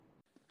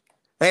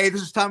Hey,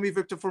 this is Tommy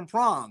Victor from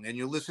Prong, and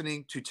you're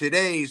listening to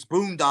today's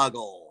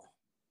Boondoggle.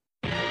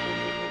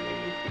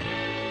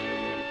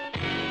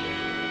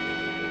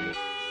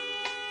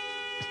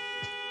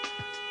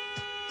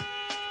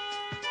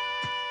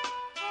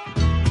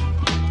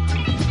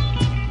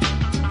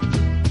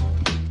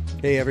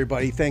 Hey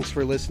everybody, thanks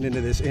for listening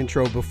to this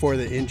intro before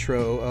the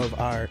intro of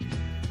our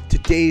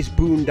today's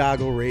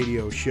Boondoggle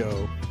radio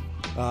show.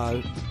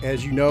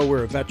 As you know,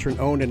 we're a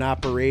veteran-owned and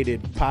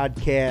operated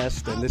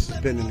podcast, and this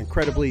has been an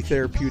incredibly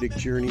therapeutic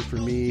journey for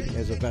me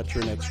as a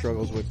veteran that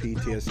struggles with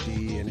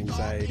PTSD and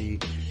anxiety,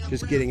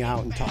 just getting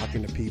out and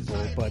talking to people.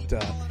 But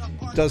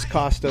it does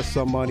cost us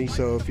some money,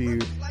 so if you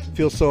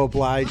feel so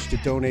obliged to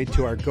donate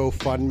to our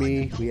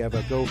GoFundMe, we have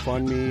a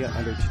GoFundMe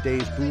under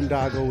Today's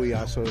Boondoggle. We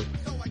also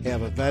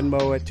have a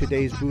Venmo at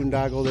Today's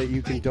Boondoggle that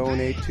you can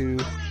donate to.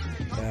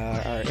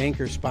 Our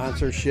Anchor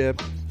sponsorship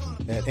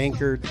at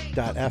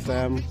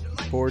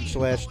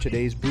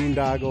anchor.fm/Today's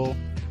Boondoggle.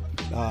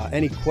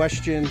 Any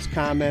questions,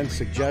 comments,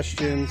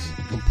 suggestions,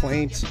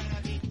 complaints,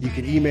 you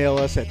can email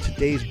us at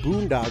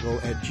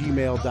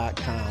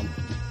todaysboondoggle@gmail.com.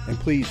 And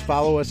please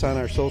follow us on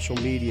our social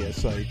media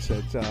sites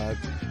at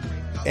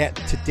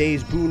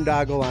Today's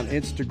Boondoggle on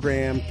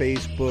Instagram,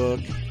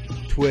 Facebook,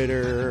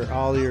 Twitter,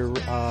 all your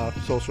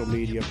social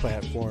media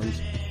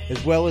platforms,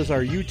 as well as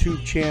our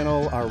YouTube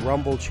channel, our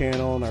Rumble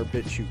channel, and our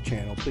BitChute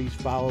channel. Please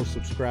follow,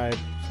 subscribe,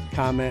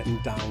 comment, and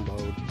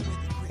download.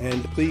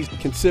 And please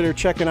consider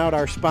checking out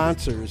our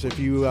sponsors. If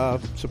you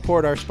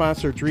support our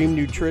sponsor, Dream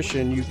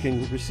Nutrition, you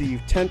can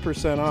receive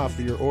 10% off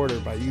your order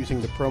by using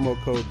the promo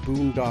code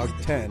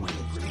BOONDOG10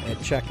 at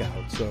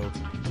checkout. So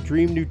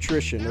Dream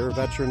Nutrition, they're a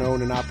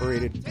veteran-owned and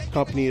operated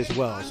company as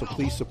well, so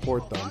please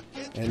support them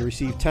and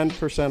receive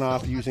 10%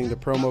 off using the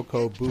promo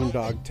code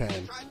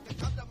BOONDOG10.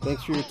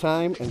 Thanks for your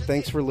time, and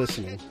thanks for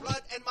listening.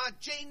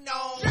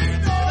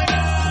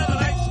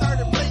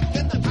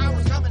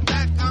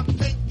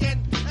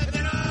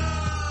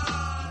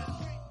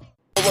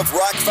 Of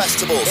rock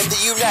festivals in the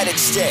United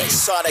States.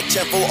 Sonic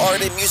Temple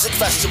Art and Music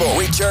Festival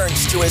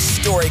returns to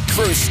historic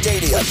Crew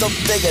Stadium with the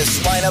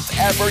biggest lineup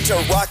ever to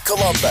rock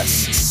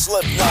Columbus.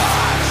 Slipknot,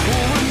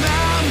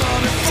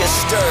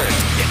 Disturbed,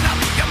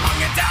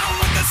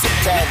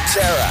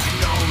 Pantera,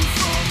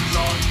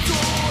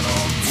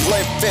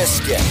 Limp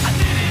Bizkit,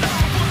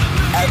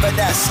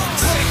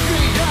 Evanescence,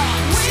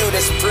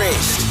 Judas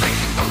Priest,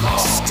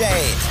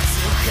 Stain,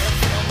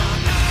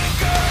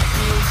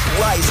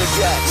 Rise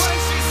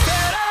Against,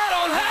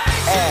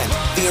 and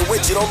the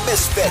original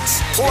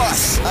Misfits,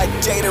 plus a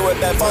day to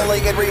remember.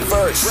 Falling in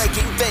Reverse,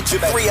 Breaking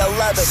Benjamin,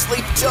 311,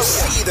 Sleep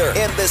Token, Either,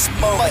 In This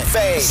Moment,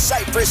 Fade,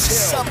 Cypress Hill,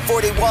 Sum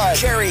 41,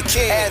 Kerry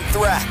King,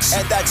 Anthrax,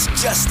 and that's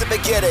just the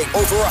beginning.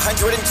 Over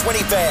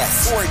 120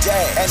 bands, 4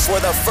 days, and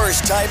for the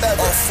first time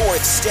ever, a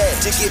 4th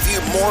stage to give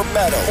you more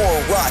metal, more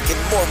rock,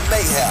 and more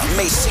mayhem.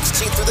 May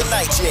 16th through the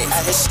 19th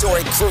at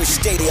historic Crew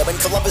Stadium in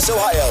Columbus,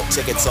 Ohio.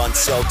 Tickets on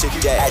sale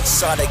today at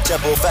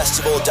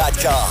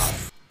SonicTempleFestival.com.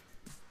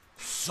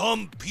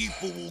 Some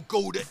people will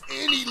go to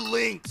any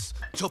lengths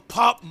to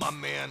pop, my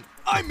man.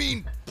 I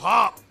mean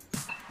pop.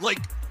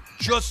 Like,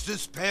 just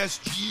this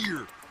past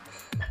year,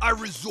 I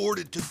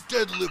resorted to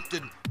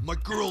deadlifting my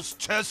girl's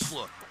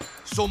Tesla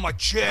so my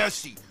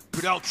chassis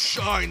could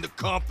outshine the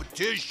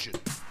competition.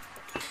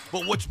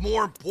 But what's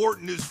more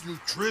important is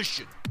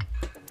nutrition.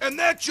 And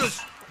that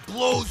just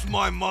blows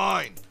my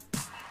mind.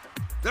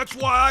 That's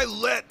why I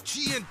let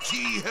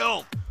TNT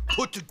Health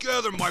put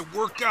together my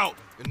workout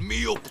and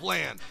meal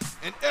plan,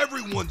 and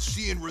everyone's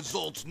seeing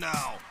results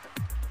now.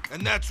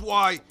 And that's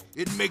why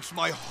it makes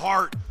my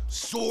heart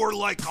soar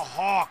like a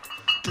hawk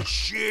to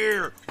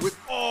share with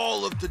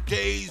all of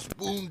today's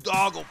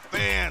Boondoggle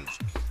fans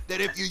that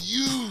if you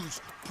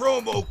use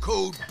promo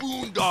code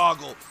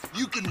Boondoggle,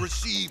 you can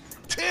receive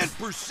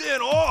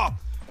 10% off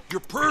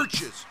your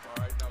purchase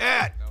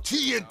at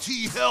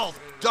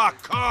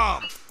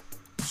TNTHealth.com.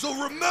 So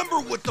remember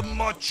what the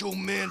Macho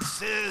Man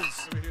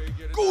says.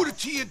 Go to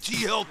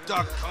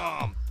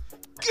TNTHealth.com.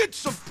 Get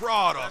some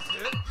product.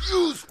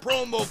 Use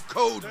promo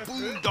code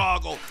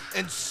Boondoggle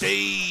and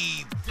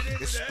save.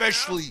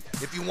 Especially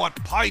if you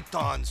want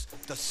pythons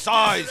the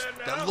size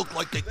that look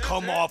like they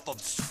come off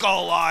of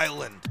Skull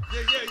Island.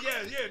 Yeah.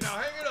 Now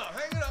hang it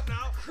up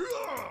now.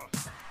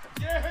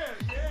 Yeah.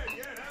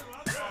 That's what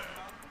I'm talking about.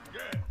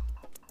 Good.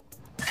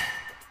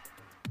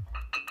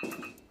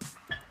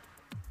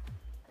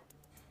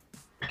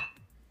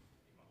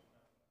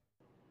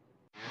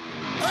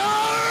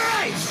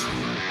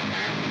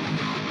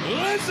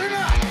 Listen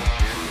up!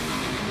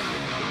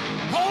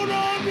 Hold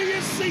on to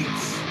your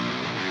seats.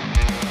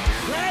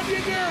 Grab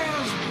your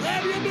girls,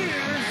 grab your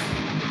beers.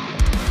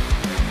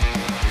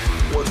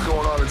 What's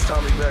going on? It's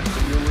Tommy Beck,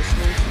 and you're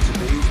listening to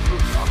today's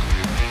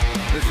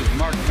Boondoggle. This is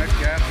Mark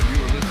Metcalf, and you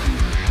are listening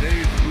to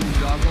today's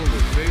Boondoggle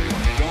with Bailey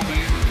on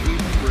Domain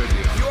Cleveland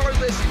Radio. You are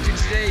listening to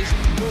today's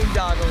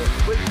Boondoggle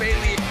with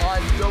Bailey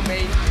on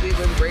Domain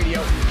Cleveland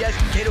Radio. Yes,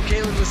 Kato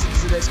Kalin listens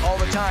to this all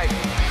the time.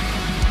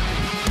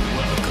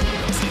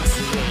 Welcome to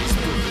today's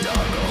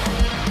Boondoggle.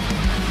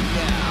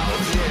 Now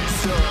here's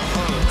your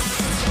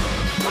host,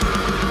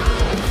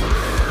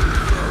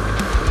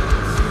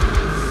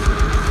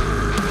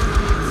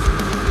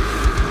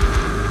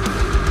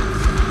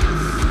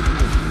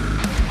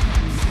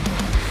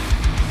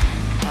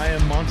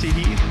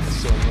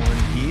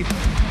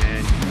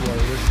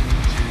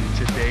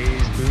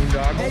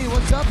 Boondoggle. Hey,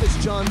 what's up?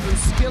 It's John from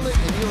Skillet,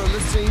 and you are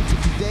listening to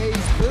today's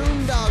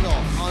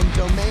Boondoggle on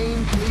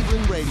Domain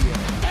Cleveland Radio.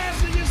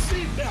 Fasten your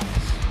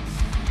seatbelts.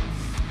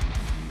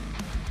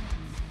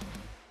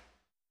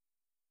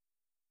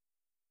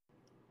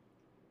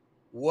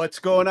 What's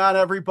going on,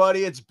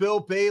 everybody? It's Bill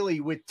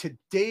Bailey with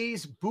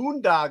today's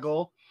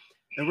Boondoggle.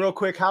 And real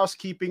quick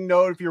housekeeping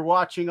note, if you're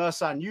watching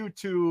us on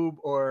YouTube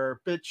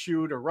or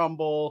BitChute or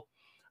Rumble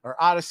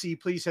or Odyssey,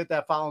 please hit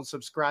that follow and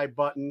subscribe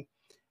button.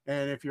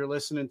 And if you're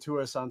listening to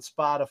us on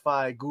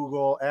Spotify,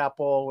 Google,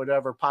 Apple,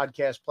 whatever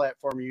podcast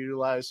platform you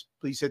utilize,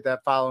 please hit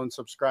that follow and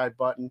subscribe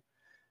button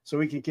so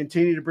we can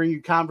continue to bring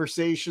you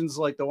conversations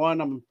like the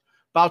one I'm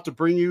about to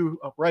bring you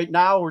right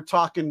now. We're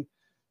talking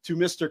to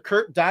Mr.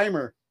 Kurt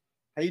Deimer.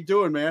 How you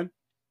doing, man?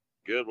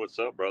 Good. What's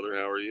up, brother?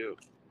 How are you?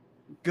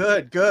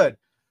 Good.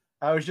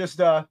 I was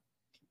just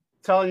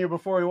telling you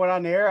before we went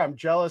on the air, I'm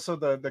jealous of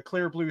the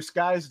clear blue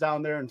skies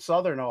down there in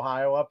southern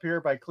Ohio. Up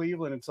here by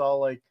Cleveland, it's all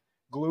like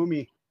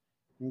gloomy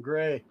and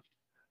gray.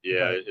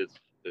 Yeah,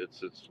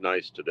 it's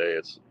nice today.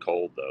 It's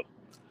cold though,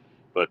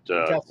 but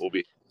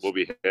we'll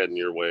be heading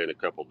your way in a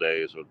couple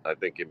days. I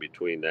think in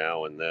between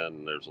now and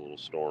then, there's a little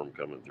storm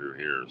coming through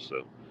here.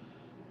 So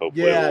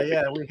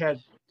hopefully,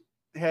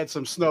 we had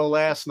some snow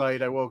last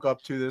night. I woke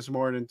up to this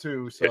morning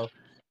too. So.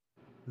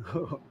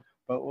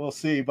 But we'll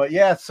see. But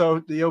yeah,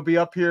 so you'll be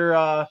up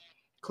here,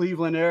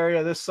 Cleveland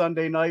area this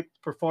Sunday night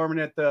performing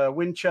at the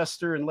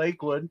Winchester in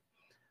Lakewood.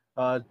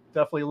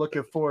 Definitely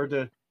looking forward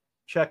to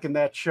checking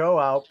that show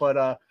out.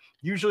 But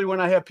usually when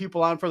I have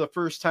people on for the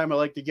first time, I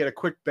like to get a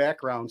quick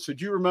background. So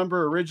do you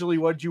remember originally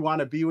what you want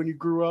to be when you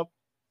grew up?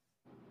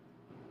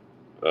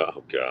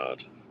 Oh,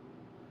 God.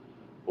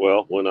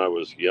 Well, when I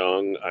was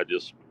young, I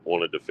just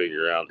wanted to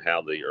figure out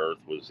how the earth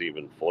was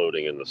even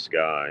floating in the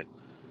sky.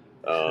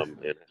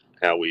 And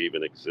how we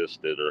even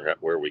existed or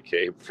where we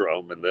came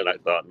from. And then I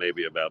thought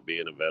maybe about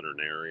being a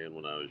veterinarian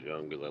when I was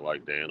young because I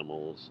liked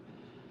animals.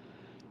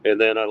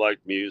 And then I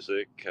liked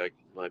music.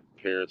 My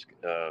parents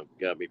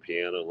got me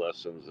piano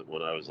lessons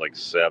when I was like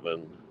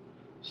 7.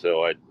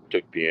 So I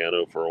took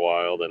piano for a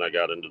while. Then I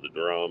got into the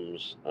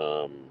drums,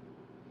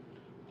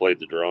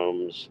 played the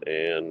drums,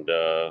 and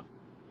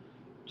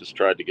just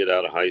tried to get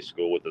out of high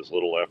school with as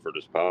little effort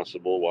as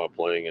possible while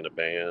playing in a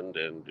band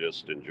and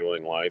just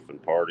enjoying life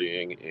and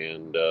partying.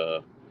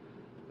 And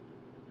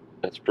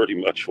that's pretty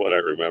much what I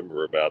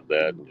remember about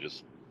that. And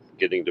just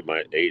getting to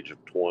my age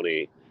of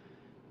 20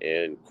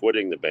 and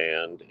quitting the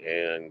band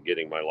and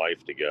getting my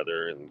life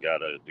together, and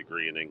got a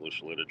degree in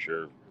English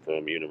literature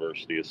from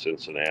University of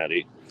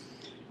Cincinnati.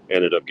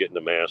 Ended up getting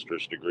a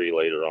master's degree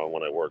later on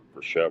when I worked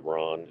for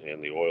Chevron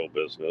in the oil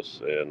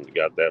business, and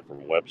got that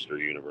from Webster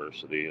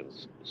University in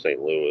St.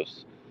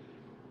 Louis,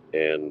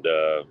 and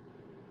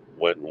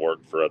went and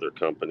worked for other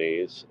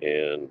companies,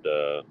 and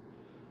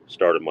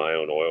started my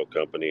own oil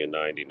company in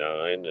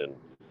 99 and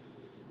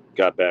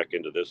got back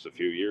into this a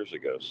few years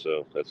ago.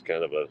 So that's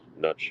kind of a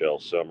nutshell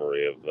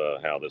summary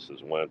of how this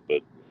has went.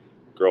 But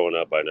growing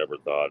up, I never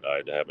thought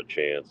I'd have a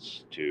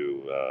chance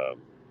to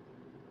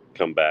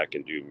come back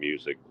and do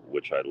music,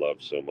 which I love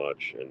so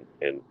much,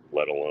 and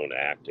let alone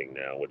acting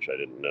now, which I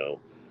didn't know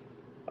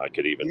I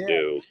could even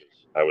do.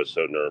 I was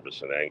so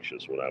nervous and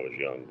anxious when I was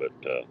young, but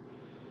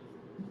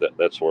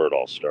that's where it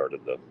all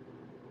started, though.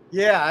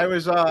 Yeah,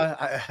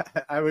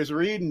 I was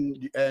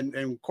reading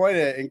and quite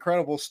an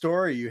incredible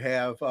story you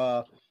have.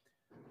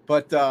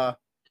 But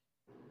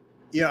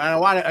you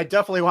know, I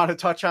definitely want to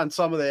touch on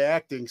some of the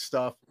acting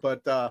stuff.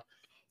 But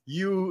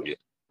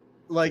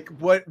like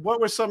what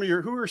were some of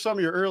your who were some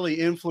of your early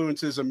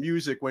influences of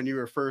music when you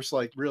were first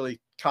like really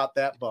caught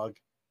that bug?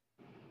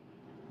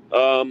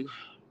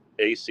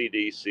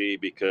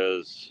 AC/DC,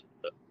 because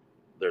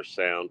their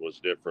sound was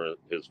different.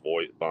 His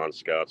voice, Bon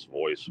Scott's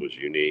voice, was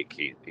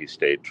unique. He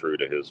stayed true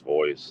to his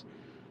voice.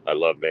 I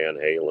love Van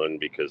Halen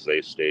because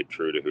they stayed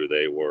true to who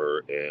they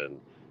were and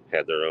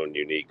had their own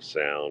unique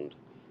sound.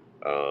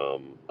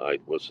 I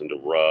listened to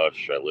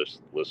Rush. I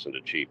listened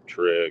to Cheap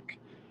Trick.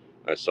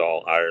 I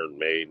saw Iron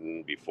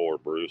Maiden before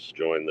Bruce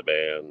joined the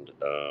band.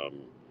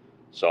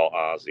 Saw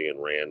Ozzy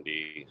and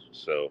Randy,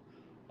 so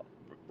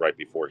right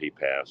before he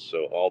passed.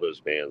 So all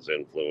those bands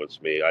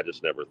influenced me. I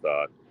just never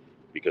thought,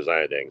 because I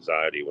had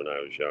anxiety when I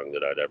was young,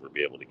 that I'd ever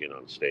be able to get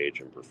on stage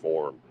and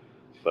perform.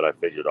 But I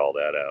figured all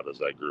that out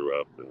as I grew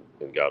up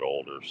and got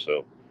older.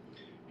 So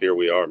here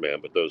we are, man.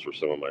 But those were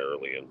some of my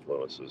early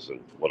influences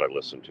and what I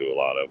listened to a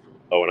lot of.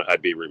 Oh, and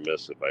I'd be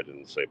remiss if I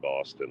didn't say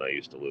Boston. I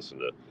used to listen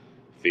to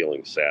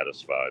Feeling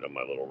Satisfied on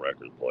my little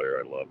record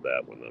player. I loved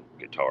that when the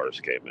guitars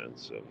came in.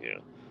 So, yeah.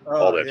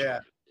 Oh, yeah.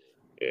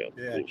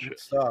 Cool shit.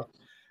 Stuff.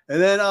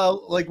 And then,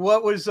 like,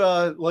 what was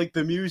like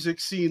the music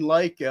scene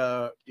like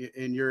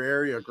in your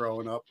area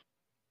growing up?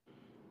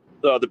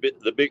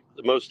 The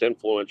most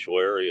influential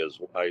areas.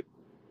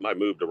 I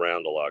moved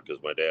around a lot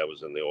because my dad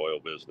was in the oil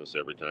business.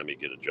 Every time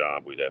he'd get a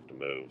job, we'd have to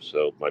move.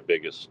 So my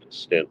biggest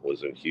stint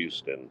was in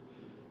Houston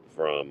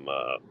from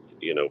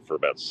for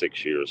about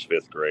 6 years,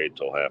 5th grade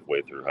till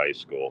halfway through high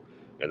school,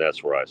 and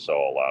that's where I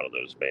saw a lot of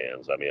those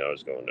bands. I mean, I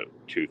was going to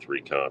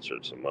 2-3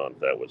 concerts a month.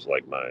 That was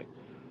like my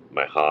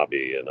my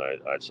hobby, and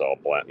I saw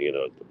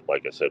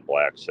like I said,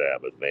 Black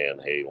Sabbath, Van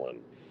Halen.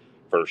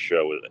 First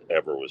show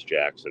ever was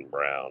Jackson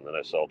Browne. Then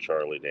I saw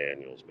Charlie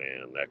Daniels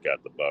Band. That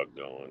got the bug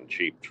going.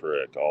 Cheap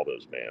Trick, all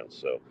those bands.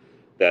 So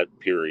that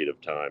period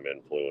of time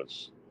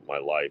influenced my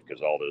life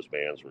because all those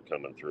bands were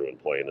coming through and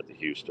playing at the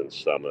Houston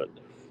Summit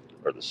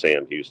or the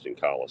Sam Houston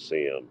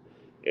Coliseum,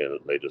 and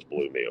they just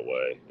blew me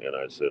away. And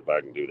I said, if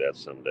I can do that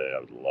someday, I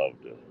would love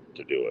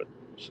to do it.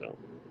 So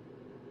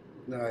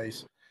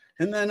nice.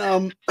 And then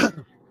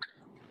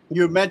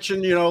you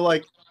mentioned,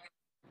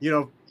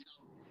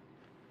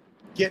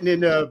 getting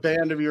into a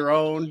band of your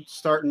own,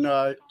 starting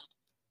like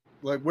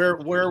where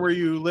were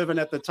you living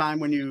at the time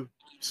when you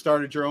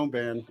started your own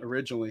band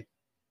originally?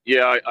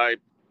 Yeah, I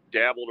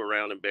dabbled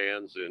around in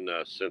bands in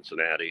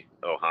Cincinnati,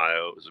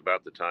 Ohio. It was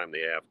about the time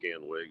the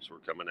Afghan Wigs were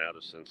coming out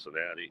of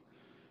Cincinnati,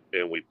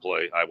 and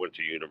I went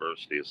to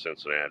University of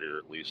Cincinnati, or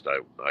at least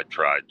I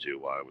tried to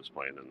while I was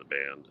playing in the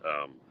band,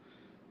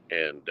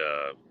 and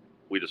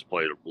we just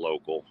played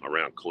local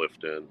around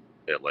Clifton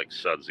at like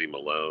Sudsy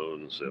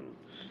Malone's and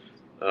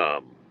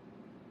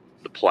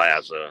the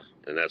Plaza,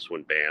 and that's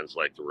when bands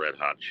like the Red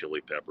Hot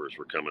Chili Peppers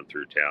were coming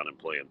through town and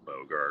playing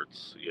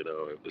Bogarts. It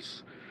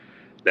was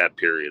that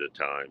period of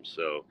time.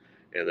 So,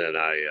 and then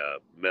I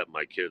met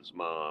my kid's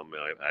mom.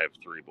 I have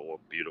three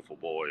beautiful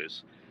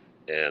boys,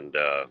 and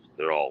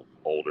they're all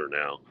older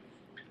now.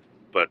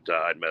 But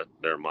I met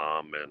their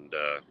mom, and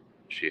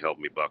she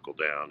helped me buckle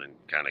down and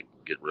kind of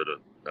get rid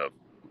of the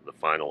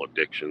final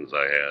addictions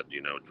I had,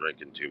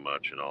 drinking too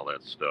much and all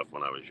that stuff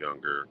when I was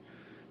younger.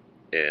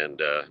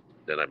 And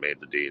then I made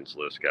the dean's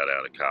list, got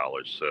out of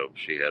college. So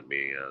she had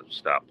me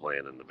stop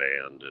playing in the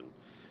band, and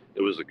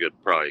it was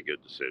probably a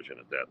good decision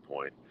at that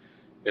point.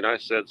 And I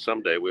said,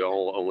 someday, we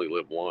all only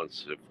live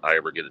once. If I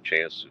ever get a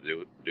chance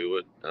to do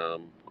it,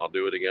 I'll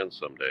do it again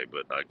someday.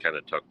 But I kind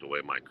of tucked away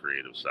my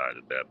creative side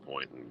at that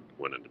point and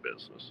went into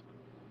business.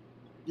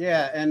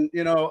 Yeah, and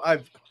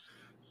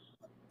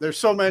there's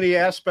so many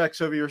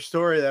aspects of your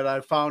story that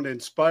I found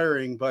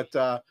inspiring, but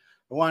I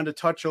wanted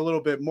to touch a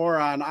little bit more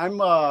on. I'm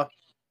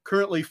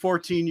currently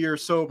 14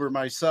 years sober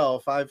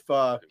myself. I've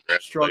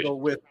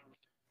struggled with.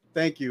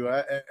 Thank you,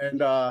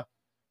 and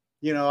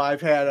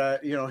I've had a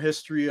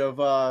history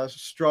of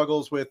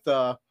struggles with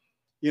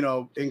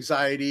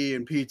anxiety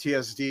and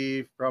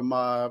PTSD from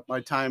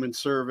my time in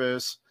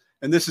service.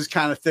 And this is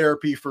kind of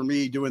therapy for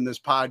me, doing this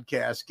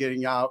podcast,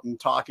 getting out and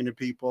talking to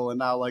people. And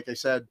now, like I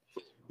said,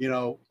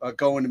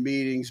 going to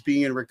meetings,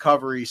 being in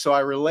recovery. So I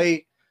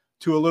relate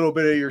to a little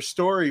bit of your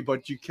story,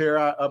 but do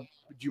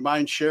you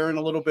mind sharing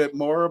a little bit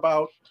more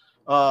about,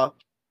 the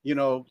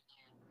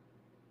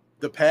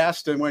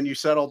past and when you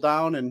settled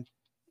down and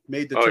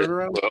made the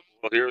turnaround?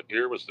 Well,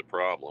 here was the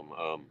problem.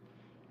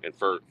 And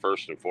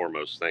first and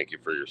foremost, thank you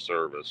for your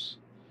service.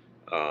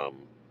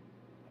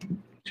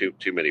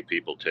 Too many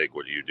people take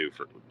what you did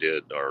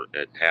or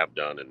have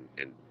done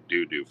and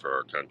do for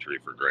our country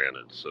for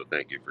granted. So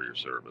thank you for your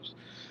service.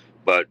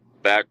 But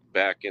back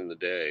in the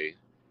day,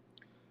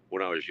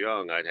 when I was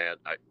young, I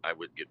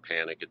would get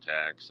panic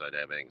attacks. I'd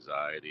have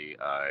anxiety.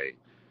 I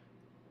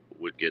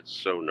would get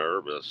so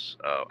nervous.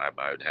 I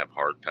would have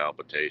heart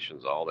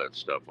palpitations, all that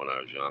stuff when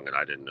I was young, and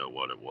I didn't know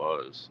what it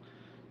was.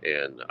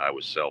 And I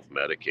was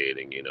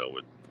self-medicating,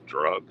 with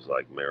drugs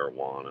like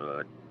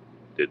marijuana. I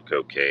did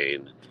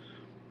cocaine.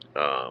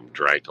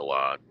 Drank a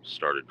lot,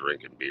 started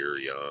drinking beer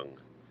young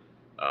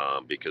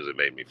because it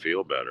made me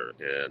feel better.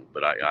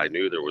 But I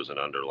knew there was an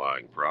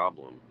underlying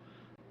problem,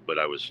 but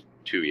I was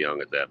too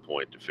young at that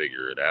point to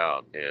figure it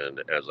out.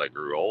 And as I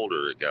grew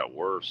older, it got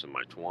worse in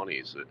my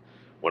 20s.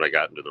 When I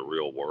got into the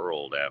real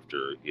world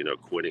after,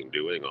 quitting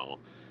doing all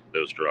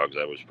those drugs,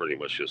 I was pretty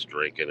much just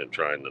drinking and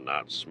trying to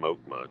not smoke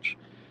much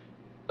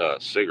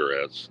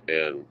cigarettes.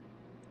 And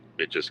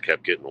it just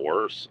kept getting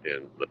worse,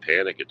 and the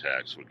panic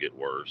attacks would get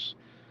worse.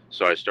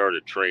 So I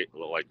started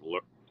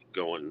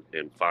going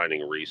and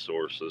finding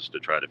resources to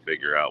try to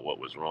figure out what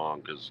was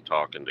wrong, because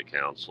talking to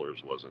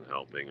counselors wasn't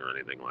helping or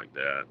anything like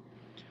that,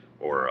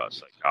 or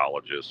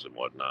psychologists and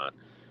whatnot.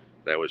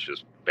 That was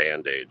just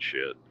Band-Aid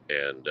shit.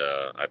 And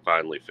I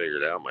finally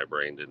figured out my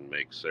brain didn't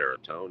make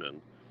serotonin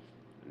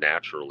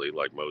naturally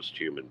like most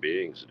human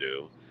beings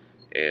do.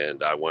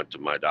 And I went to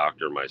my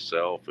doctor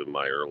myself in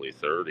my early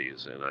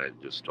 30s, and I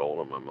just told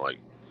him, I'm like,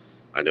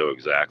 I know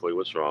exactly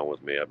what's wrong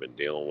with me. I've been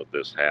dealing with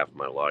this half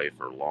my life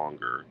or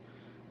longer,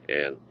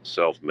 and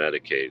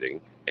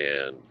self-medicating,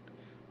 and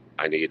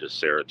I need a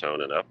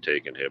serotonin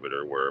uptake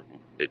inhibitor where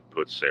it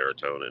puts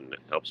serotonin,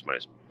 helps my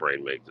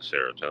brain make the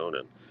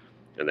serotonin.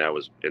 And that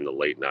was in the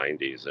late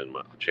 90s, and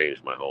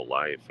changed my whole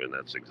life, and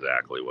that's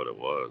exactly what it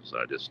was.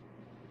 I just,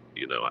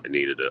 I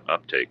needed an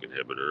uptake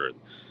inhibitor, and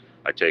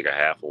I take a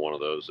half of one of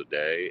those a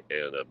day,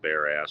 and a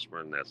bare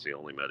aspirin. That's the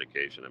only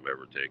medication I've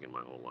ever taken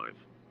my whole life.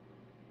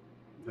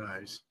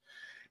 Nice.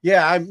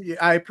 Yeah,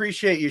 I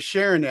appreciate you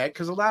sharing that,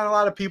 because not a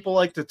lot of people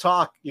like to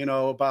talk,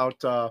 about,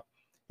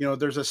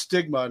 there's a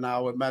stigma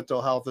now with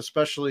mental health,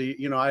 especially,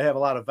 I have a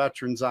lot of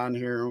veterans on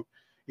here.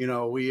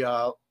 We,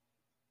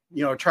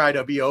 try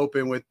to be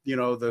open with,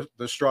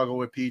 the struggle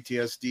with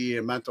PTSD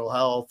and mental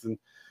health. And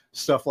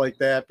stuff like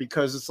that,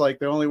 because it's like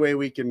the only way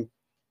we can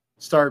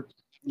start,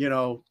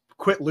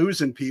 quit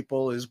losing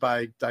people is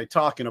by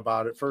talking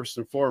about it first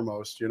and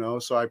foremost,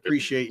 So I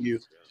appreciate you,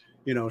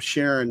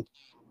 sharing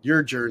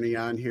your journey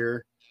on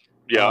here.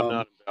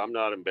 Yeah, I'm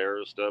not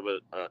embarrassed of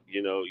it.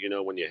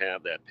 When you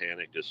have that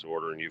panic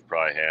disorder, and you've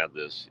probably had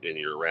this, and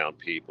you're around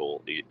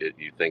people,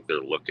 you think they're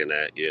looking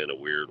at you in a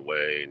weird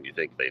way, and you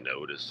think they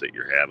notice that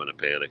you're having a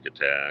panic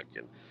attack,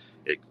 and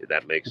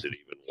that makes it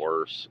even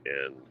worse.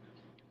 And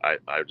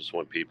I just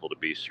want people to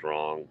be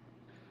strong,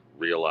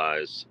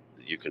 realize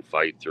that you can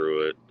fight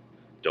through it.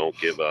 Don't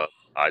give up.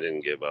 I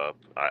didn't give up.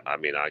 I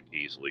mean, I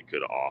easily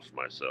could have offed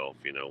myself,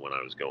 when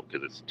I was going,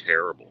 because it's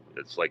terrible.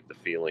 It's like the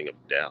feeling of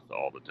death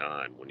all the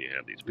time when you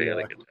have these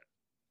panic attacks.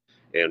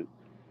 And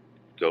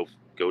go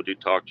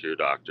talk to your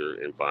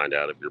doctor and find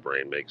out if your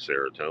brain makes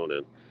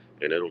serotonin,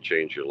 and it'll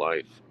change your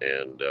life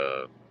and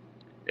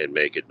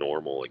make it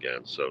normal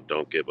again. So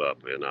don't give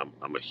up. And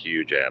I'm a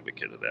huge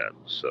advocate of that.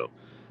 So,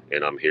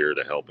 and I'm here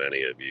to help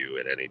any of you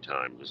at any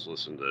time. Just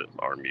listen to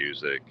our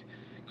music.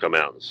 Come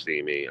out and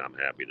see me. I'm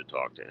happy to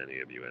talk to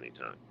any of you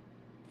anytime.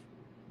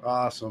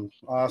 Awesome,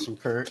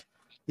 Kurt.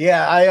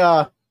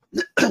 Yeah,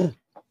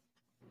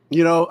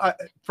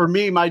 for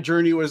me, my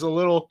journey was a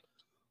little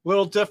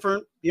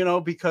different,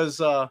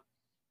 because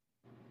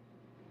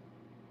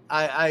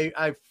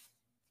I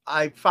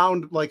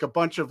found like a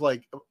bunch of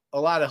like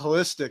a lot of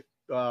holistic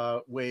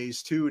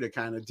ways too to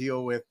kind of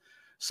deal with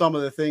some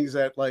of the things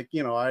that, like,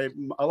 a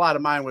lot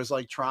of mine was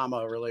like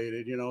trauma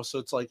related, so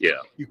it's like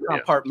you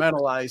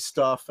compartmentalize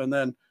stuff. And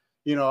then,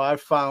 I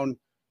found,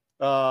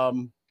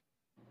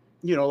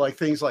 like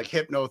things like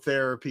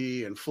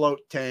hypnotherapy and float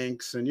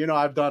tanks. And,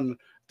 I've done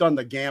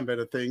the gambit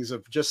of things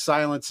of just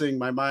silencing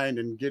my mind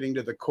and getting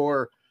to the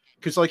core.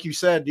 Because like you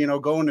said,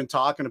 going and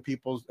talking to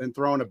people and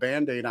throwing a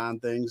Band-Aid on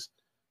things,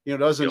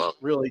 doesn't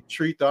really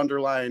treat the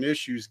underlying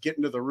issues.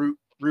 Getting to the root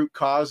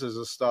causes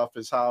of stuff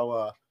is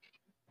how,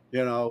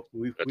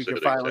 we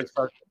can finally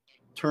start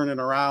turning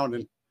around.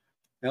 And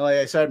like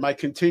I said, my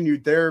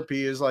continued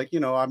therapy is like,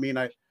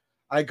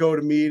 I go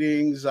to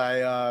meetings,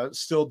 I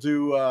still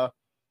do,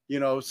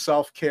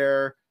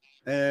 self-care,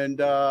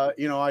 and,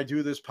 I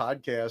do this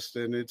podcast,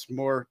 and it's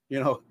more,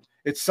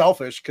 it's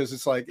selfish because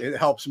it's like, it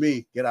helps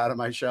me get out of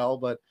my shell.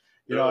 But,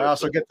 I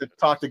also get to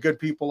talk to good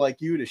people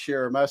like you to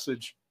share a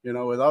message,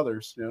 with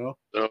others, No,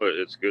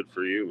 it's good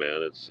for you,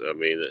 man.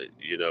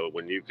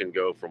 When you can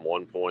go from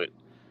one point.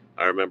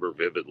 I remember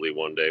vividly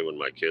one day when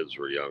my kids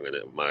were young, and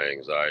my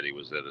anxiety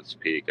was at its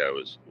peak.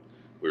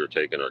 We were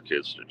taking our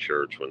kids to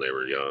church when they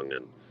were young,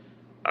 and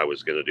I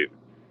was going to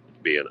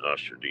be an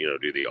usher,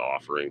 do the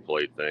offering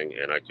plate thing,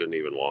 and I couldn't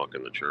even walk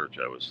in the church.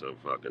 I was so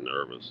fucking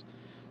nervous,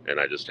 and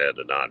I just had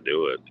to not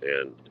do it.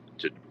 And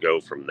to go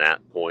from that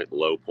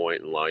low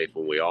point in life,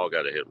 when we all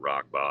got to hit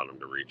rock bottom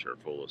to reach our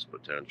fullest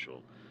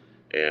potential,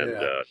 and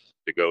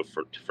to go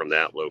from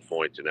that low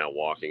point to now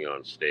walking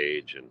on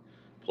stage and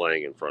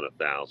playing in front of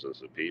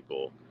thousands of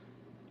people,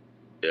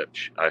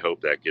 I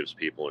hope that gives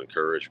people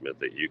encouragement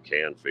that you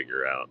can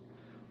figure out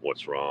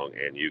what's wrong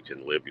and you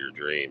can live your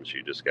dreams.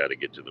 You just got to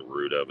get to the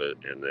root of it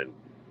and then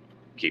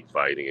keep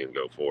fighting and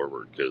go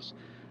forward. Because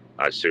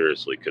I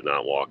seriously could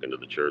not walk into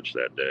the church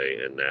that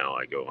day, and now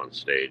I go on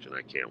stage and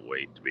I can't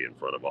wait to be in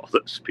front of all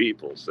those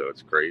people. So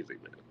it's crazy,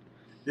 man.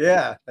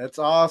 Yeah, that's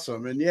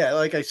awesome. And yeah,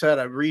 like I said,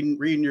 I'm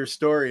reading your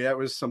story. That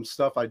was some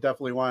stuff I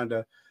definitely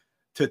wanted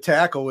to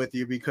tackle with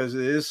you, because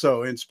it is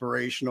so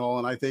inspirational.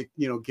 And I think,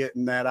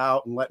 getting that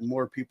out and letting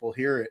more people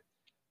hear it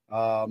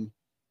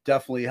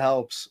definitely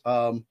helps.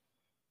 I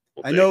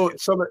know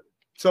some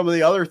of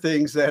the other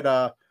things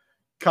that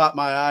caught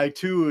my eye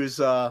too is,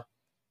 and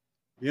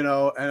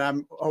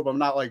hope I'm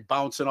not like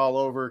bouncing all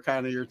over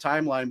kind of your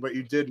timeline, but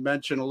you did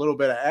mention a little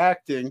bit of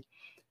acting,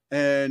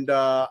 and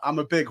I'm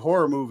a big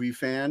horror movie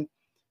fan.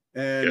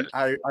 And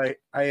I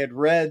had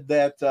read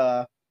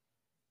that,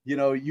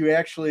 you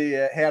actually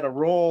had a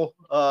role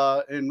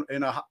in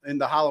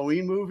the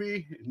Halloween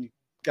movie, and you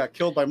got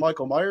killed by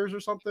Michael Myers or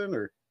something,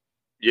 or?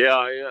 Yeah,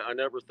 I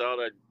never thought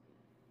I'd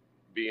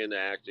be into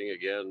acting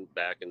again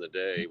back in the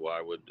day.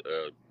 Why would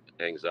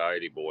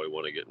anxiety boy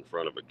want to get in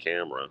front of a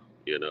camera,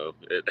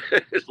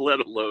 let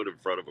alone in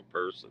front of a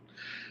person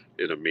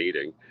in a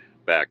meeting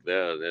back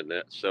then. And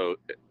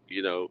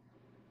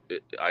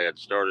I had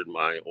started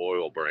my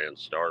oil brand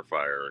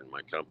Starfire and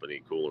my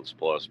company Coolants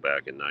Plus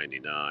back in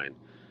 '99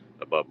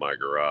 above my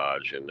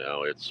garage, and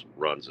now it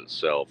runs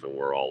itself, and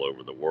we're all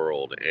over the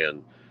world.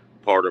 And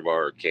part of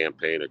our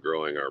campaign of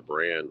growing our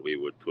brand, we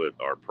would put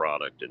our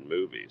product in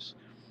movies.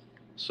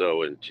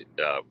 So, and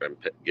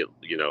get,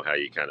 how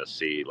you kind of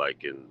see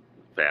like in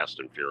Fast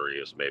and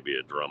Furious, maybe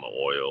a drum of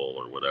oil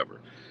or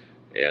whatever.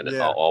 And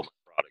all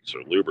my products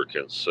are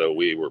lubricants. So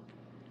we were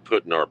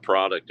putting our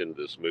product into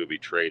this movie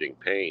Trading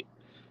Paint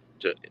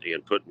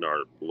and putting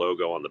our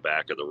logo on the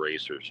back of the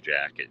racer's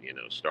jacket,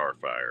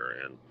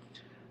 Starfire.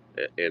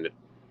 And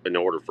in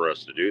order for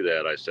us to do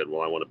that, I said,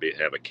 well, I want to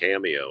have a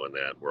cameo in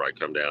that, where I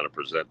come down and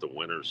present the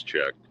winner's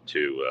check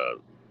to,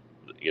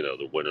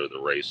 the winner of the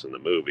race in the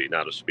movie,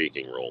 not a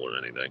speaking role or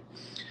anything.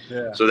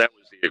 Yeah. So that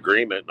was the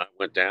agreement, and I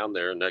went down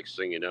there. And next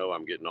thing you know,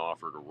 I'm getting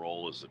offered a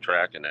role as the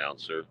track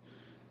announcer,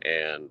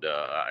 and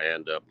I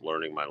end up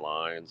learning my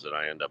lines, and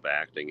I end up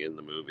acting in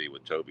the movie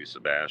with Toby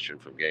Sebastian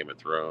from Game of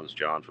Thrones.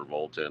 John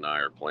Travolta and I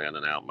are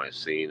planning out my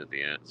scene at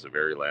the end. It's the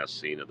very last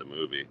scene of the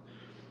movie,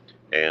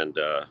 and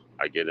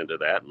I get into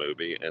that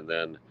movie, and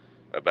then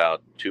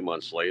about 2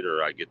 months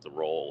later, I get the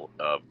role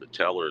of the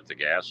teller at the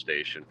gas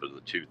station for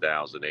the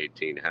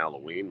 2018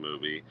 Halloween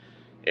movie.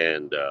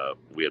 And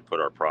we had put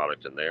our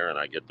product in there, and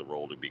I get the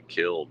role to be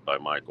killed by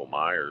Michael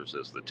Myers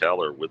as the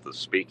teller with the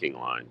speaking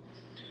line.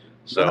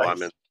 So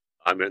Nice.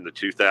 I'm in the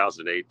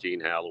 2018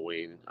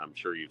 Halloween. I'm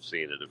sure you've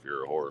seen it if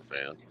you're a horror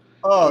fan.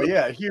 Oh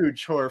yeah,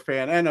 huge horror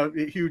fan and a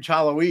huge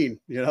Halloween.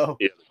 You know.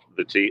 Yeah,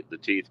 the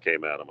teeth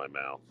came out of my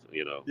mouth.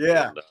 You know.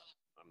 Yeah. And,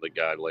 I'm the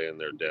guy laying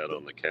there dead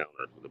on the counter,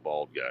 the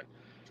bald guy.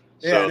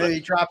 Yeah, So and then he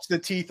drops the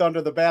teeth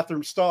under the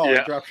bathroom stall. Yeah.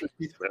 He drops the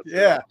teeth. That's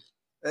Yeah. it.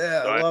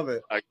 Yeah, So I love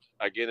it.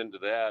 I get into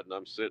that, and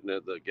I'm sitting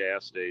at the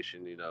gas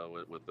station, you know,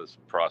 with this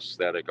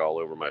prosthetic all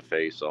over my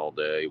face all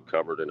day,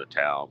 covered in a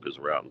towel because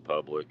we're out in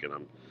public, and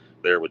I'm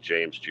there with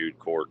James Jude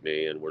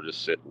Courtney, and we're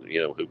just sitting,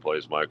 you know, who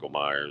plays Michael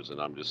Myers, and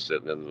I'm just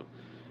sitting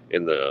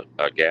in the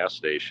gas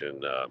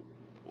station,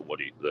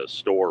 the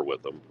store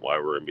with them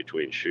while we're in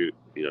between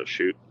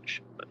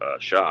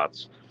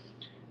shots.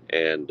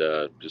 And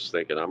just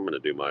thinking, I'm going to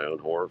do my own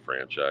horror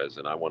franchise,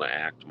 and I want to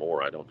act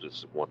more. I don't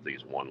just want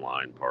these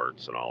one-line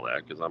parts and all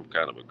that, because I'm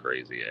kind of a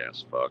crazy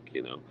ass fuck,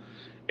 you know.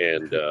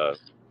 And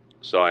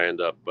so I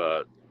end up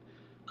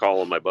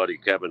calling my buddy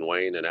Kevin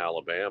Wayne in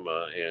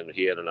Alabama, and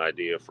he had an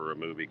idea for a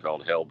movie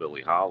called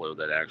Hellbilly Hollow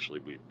that actually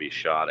would be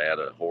shot at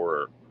a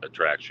horror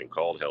attraction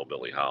called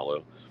Hellbilly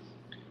Hollow.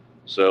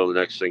 So the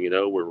next thing you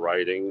know, we're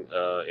writing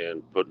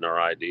and putting our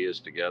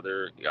ideas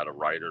together. You got a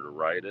writer to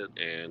write it,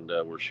 and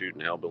we're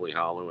shooting Hellbilly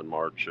Hollow in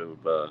March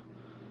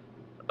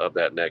of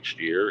that next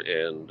year.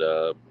 And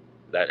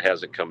that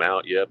hasn't come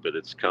out yet, but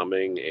it's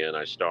coming, and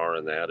I star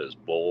in that as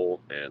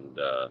Bull, and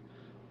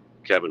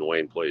Kevin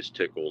Wayne plays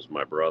Tickles,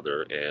 my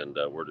brother, and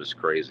we're just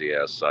crazy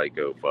ass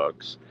psycho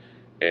fucks.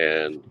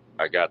 And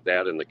I got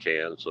that in the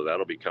can, so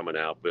that'll be coming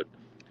out. But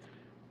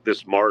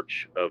this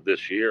March of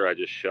this year, I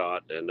just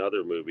shot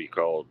another movie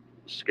called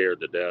Scared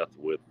to Death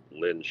with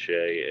Lynn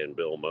Shay and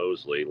Bill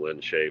Moseley.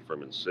 Lynn Shay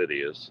from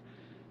Insidious,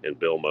 and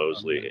Bill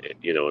Moseley,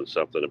 you know, and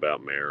Something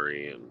About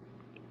Mary, and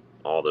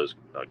all those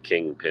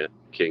Kingpin,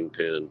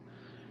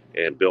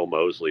 and Bill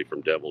Moseley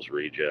from Devil's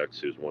Rejects,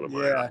 who's one of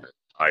my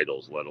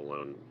idols. Let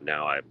alone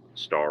now I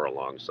star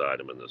alongside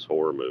him in this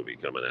horror movie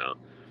coming out,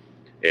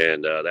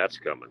 and that's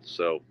coming.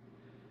 So,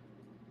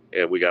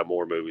 and we got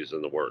more movies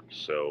in the works.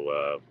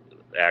 So.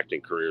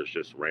 Acting career is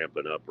just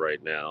ramping up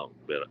right now,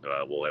 but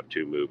we'll have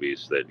 2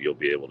 movies that you'll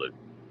be able to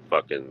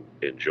fucking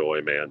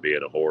enjoy, man,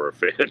 being a horror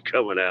fan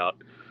coming out,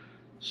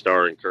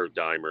 starring Kurt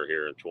Deimer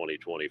here in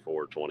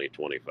 2024,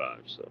 2025.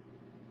 So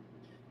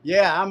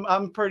yeah,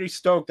 I'm pretty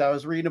stoked. I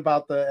was reading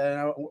about and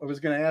I was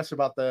going to ask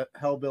about the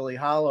Hellbilly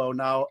Hollow.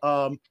 Now,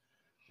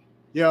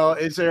 you know,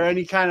 is there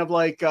any kind of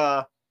like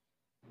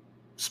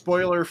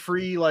spoiler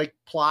free like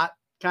plot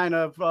kind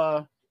of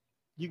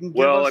you can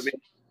give us? I mean,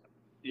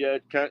 yeah,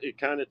 it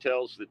kind of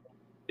tells that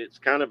it's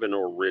kind of an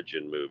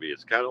origin movie.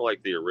 It's kind of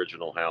like the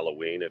original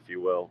Halloween, if you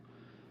will,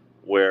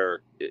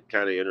 where it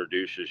kind of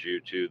introduces you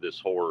to this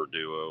horror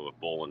duo of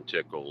Bull and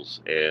Tickles.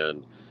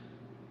 And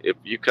if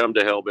you come to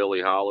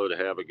Hellbilly Hollow to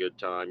have a good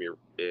time, you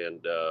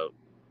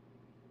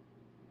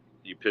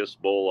piss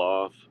Bull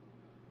off,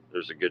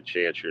 there's a good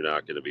chance you're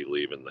not going to be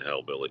leaving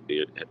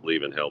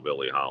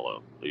Hellbilly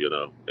Hollow, you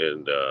know.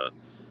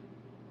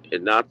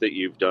 And not that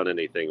you've done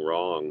anything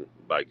wrong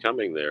by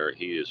coming there.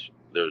 He's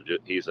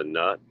a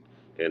nut,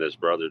 and his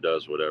brother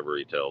does whatever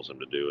he tells him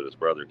to do, and his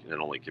brother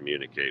can only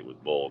communicate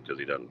with Bull because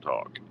he doesn't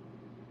talk.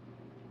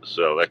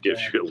 So that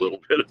gives you a little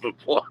bit of a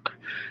plot.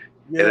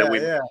 Yeah, and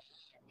then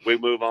we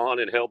move on,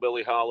 and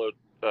Hellbilly Hollow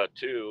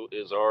 2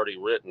 is already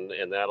written,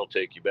 and that'll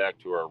take you back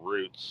to our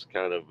roots,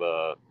 kind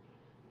of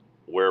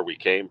where we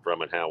came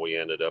from and how we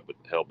ended up at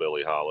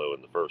Hellbilly Hollow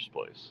in the first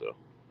place. So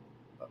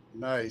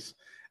nice.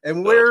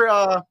 And where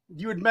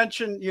you had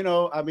mentioned, you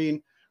know, I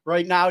mean,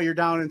 right now you're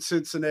down in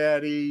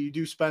Cincinnati. You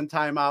do spend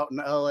time out in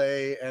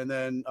LA and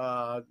then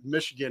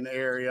Michigan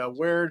area.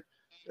 Where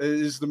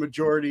is the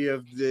majority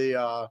of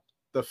the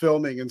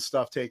filming and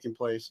stuff taking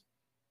place?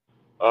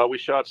 We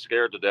shot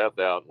Scared to Death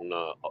out in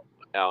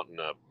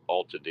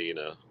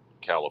Altadena,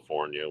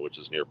 California, which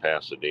is near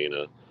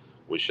Pasadena.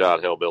 We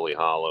shot Hellbilly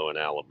Hollow in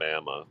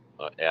Alabama,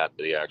 at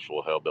the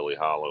actual Hellbilly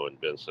Hollow in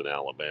Benson,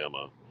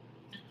 Alabama.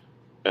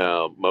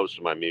 Most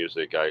of my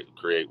music I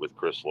create with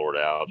Chris Lord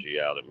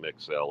Algae out at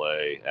Mix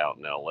LA, out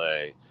in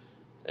LA.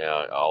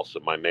 Also,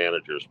 my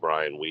manager is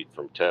Brian Wheat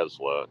from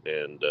Tesla,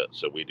 and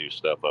so we do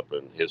stuff up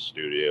in his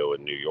studio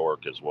in New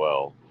York as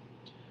well.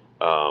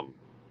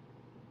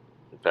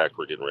 In fact,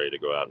 we're getting ready to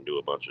go out and do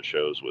a bunch of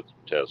shows with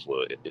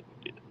Tesla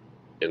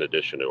in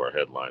addition to our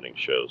headlining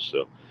shows.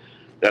 So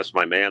that's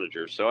my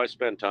manager. So I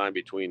spend time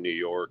between New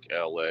York,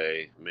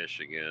 LA,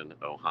 Michigan,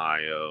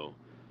 Ohio,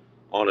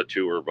 on a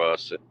tour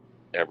bus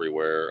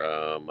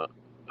everywhere.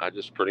 I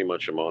just pretty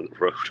much am on the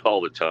road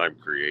all the time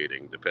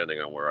creating, depending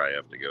on where I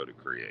have to go to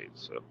create.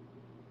 So.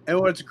 And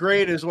what's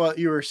great is what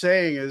you were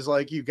saying is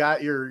like you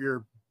got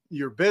your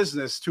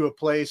business to a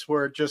place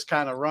where it just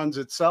kind of runs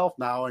itself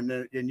now,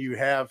 and you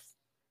have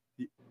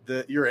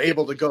you're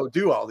able to go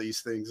do all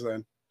these things.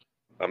 Then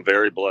I'm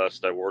very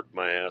blessed. I worked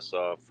my ass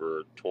off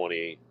for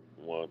 20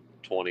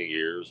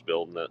 years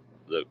building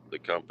the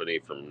company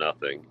from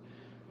nothing.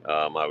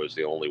 I was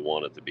the only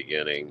one at the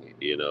beginning,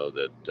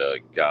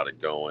 that got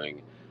it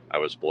going. I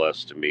was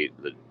blessed to meet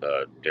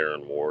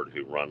Darren Ward,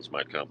 who runs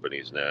my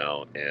companies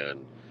now,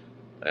 and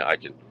I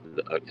can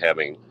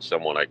having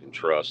someone I can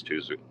trust,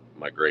 who's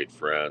my great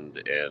friend,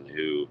 and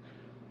who,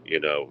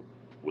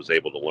 was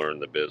able to learn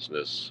the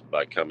business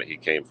by coming. He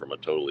came from a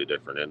totally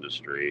different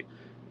industry,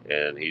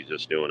 and he's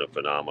just doing a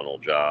phenomenal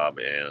job.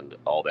 And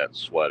all that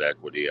sweat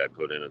equity I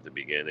put in at the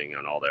beginning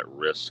and all that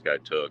risk I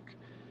took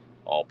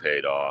all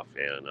paid off,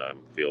 and I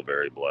feel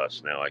very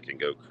blessed. Now I can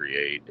go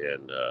create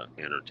and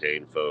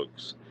entertain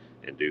folks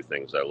and do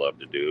things I love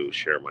to do,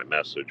 share my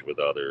message with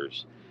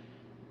others,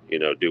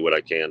 do what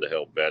I can to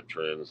help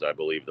veterans. I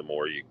believe the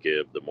more you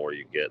give, the more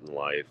you get in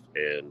life.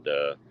 And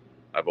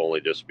I've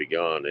only just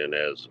begun. And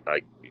as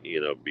I,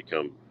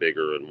 become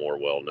bigger and more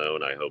well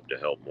known, I hope to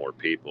help more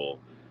people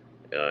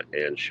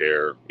and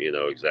share,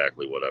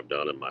 exactly what I've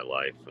done in my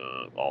life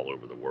all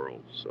over the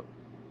world. So.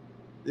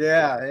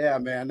 Yeah,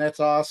 man, that's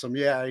awesome.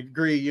 Yeah, I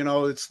agree.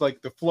 It's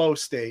like the flow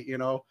state.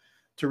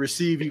 To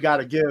receive, you got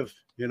to give.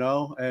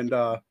 And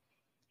yep.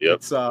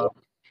 It's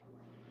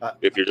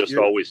if you're just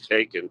always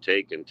taking,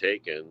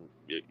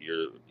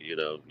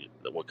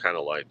 what kind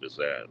of life is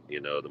that?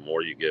 The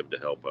more you give to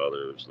help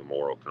others, the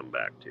more will come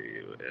back to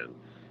you. And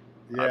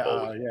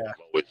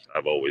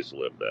I've always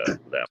lived that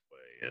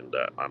way. And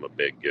I'm a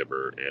big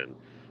giver, and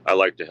I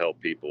like to help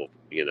people,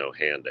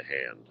 hand to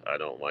hand. I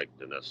don't like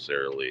to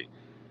necessarily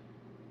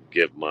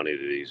give money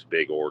to these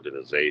big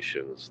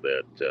organizations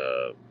that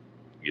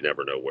you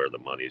never know where the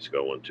money's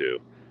going to.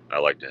 I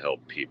like to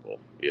help people,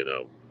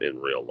 in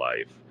real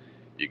life.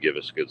 You give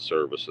us good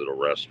service at a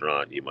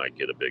restaurant, you might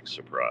get a big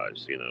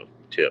surprise,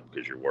 tip,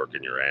 because you're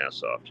working your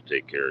ass off to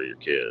take care of your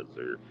kids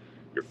or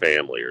your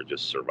family or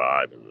just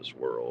survive in this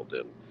world.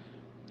 And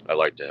I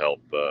like to help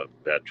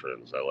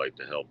veterans. I like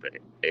to help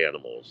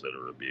animals that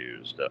are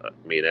abused.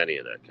 Any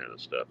of that kind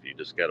of stuff. You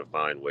just got to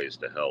find ways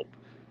to help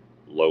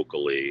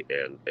locally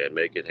and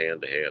make it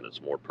hand to hand.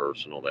 It's more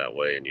personal that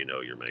way, and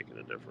you're making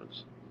a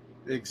difference.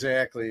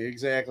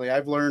 Exactly.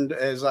 I've learned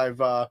as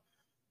I've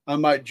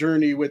on my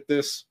journey with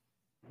this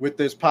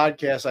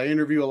podcast, I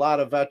interview a lot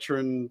of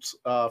veterans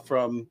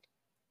from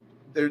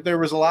there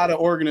was a lot of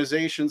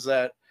organizations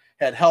that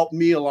had helped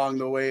me along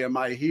the way in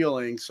my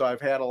healing. So I've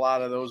had a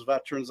lot of those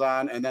veterans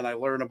on, and then I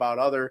learn about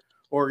other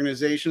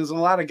organizations, and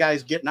a lot of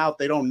guys getting out,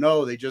 they don't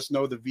know, they just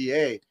know the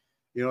VA.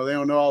 They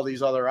don't know all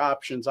these other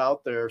options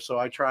out there. So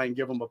I try and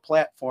give them a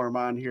platform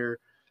on here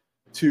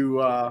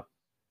to,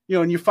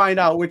 and you find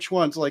out which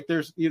ones, like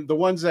there's the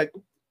ones that,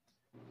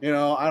 I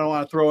don't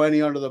want to throw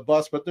any under the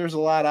bus, but there's a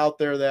lot out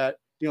there that,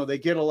 they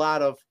get a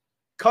lot of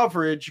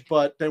coverage,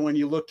 but then when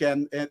you look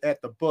at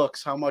the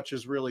books, how much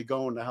is really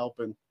going to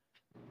helping,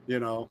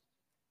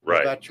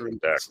 right, veteran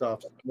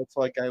stuff. It's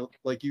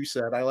like you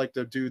said, I like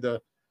to do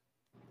the,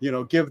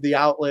 give the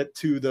outlet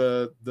to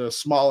the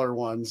smaller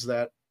ones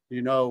that,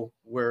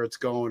 where it's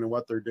going and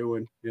what they're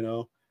doing,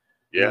 Yeah,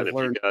 and if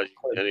you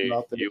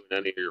got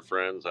any of your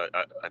friends,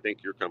 I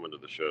think you're coming to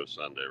the show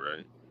Sunday,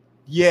 right?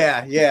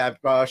 Yeah.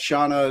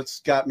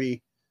 Shauna's got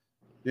me,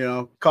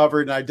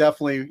 covered, and I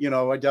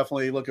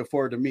definitely looking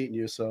forward to meeting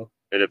you. So,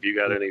 and if you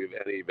got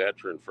any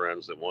veteran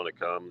friends that want to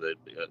come that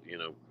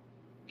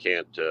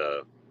can't,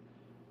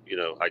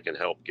 I can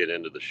help get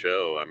into the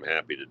show. I'm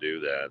happy to do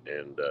that,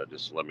 and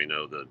just let me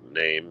know the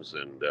names,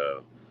 and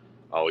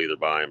I'll either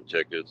buy them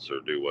tickets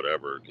or do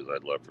whatever, because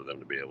I'd love for them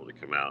to be able to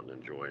come out and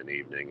enjoy an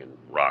evening and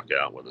rock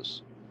out with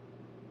us.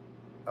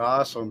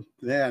 Awesome,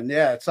 man.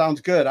 Yeah, it sounds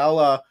good.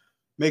 I'll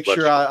make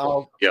sure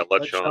I'll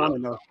let Shauna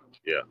know.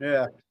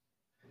 Yeah.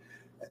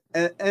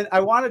 And I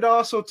wanted to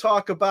also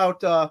talk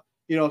about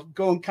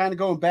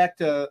going back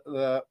to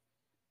the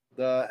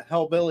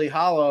Hellbilly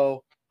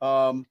Hollow.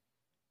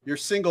 Your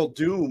single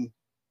Doom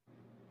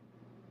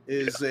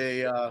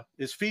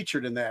is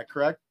featured in that,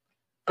 correct?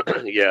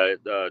 Yeah,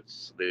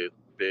 it's the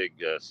big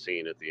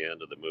scene at the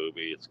end of the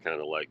movie. It's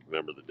kind of like,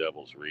 remember The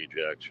Devil's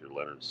Rejects, your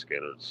Leonard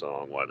Skinner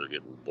song, while they're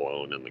getting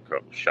blown in the car,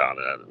 shot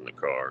at in the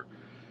car.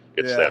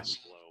 It's that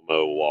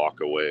slow-mo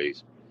walk away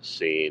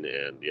scene,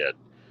 and yet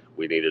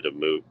we needed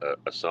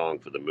a song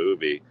for the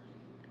movie.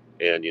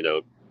 And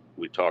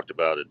we talked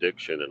about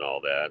addiction and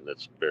all that, and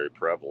it's very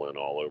prevalent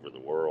all over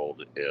the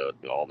world,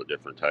 all the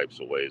different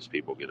types of ways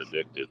people get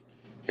addicted,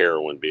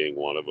 heroin being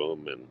one of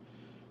them, and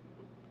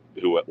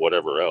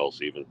whatever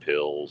else, even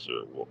pills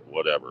or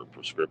whatever,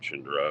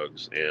 prescription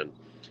drugs. And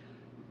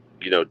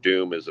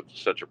doom is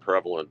such a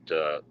prevalent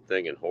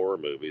thing in horror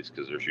movies,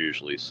 because there's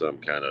usually some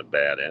kind of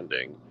bad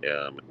ending,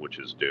 which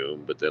is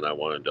doom. But then I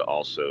wanted to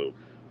also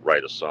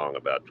write a song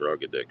about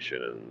drug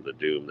addiction and the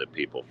doom that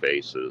people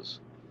face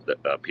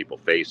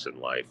in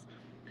life.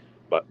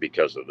 but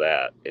because of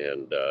that,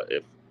 and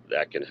if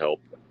that can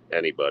help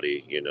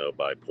anybody,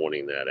 by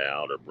pointing that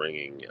out or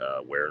bringing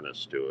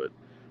awareness to it,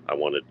 I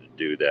wanted to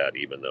do that,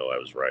 even though I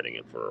was writing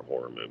it for a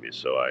horror movie.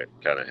 So I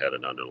kind of had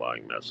an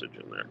underlying message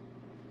in there.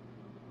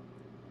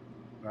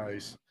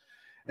 Nice.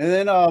 And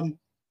then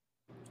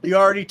you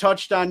already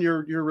touched on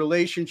your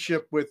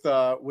relationship with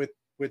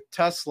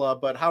Tesla,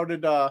 but how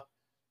did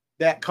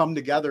that come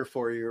together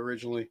for you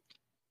originally?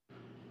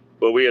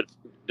 Well, we had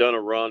done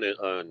a run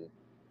on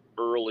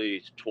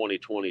early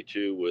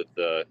 2022 with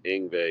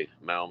Yngwie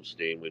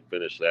Malmsteen. We'd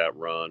finished that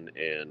run,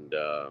 and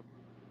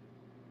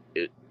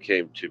it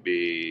came to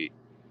be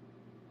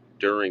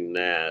during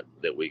that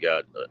we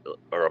got,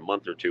 or a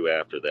month or two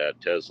after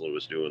that, Tesla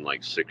was doing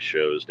like 6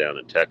 shows down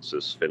in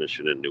Texas,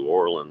 finishing in New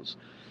Orleans,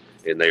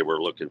 and they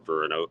were looking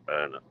for an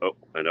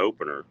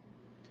opener,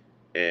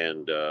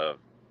 and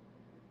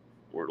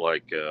we're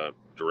like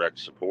direct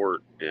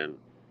support, and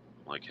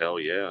like, hell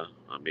yeah.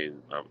 I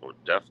mean, I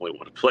would definitely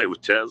want to play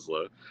with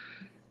Tesla.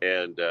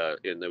 And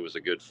there was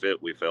a good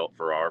fit, we felt,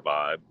 for our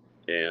vibe.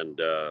 And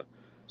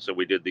so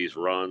we did these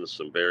runs,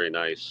 some very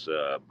nice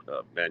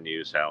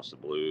venues, House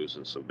of Blues,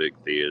 and some big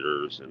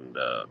theaters and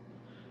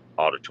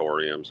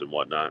auditoriums and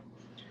whatnot.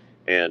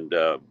 And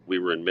we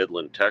were in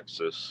Midland,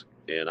 Texas,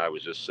 and I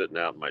was just sitting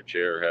out in my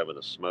chair having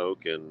a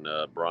smoke, and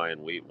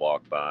Brian Wheat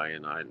walked by,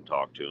 and I hadn't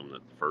talked to him the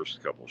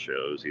first couple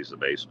shows. He's the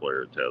bass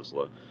player at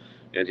Tesla,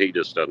 and he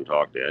just doesn't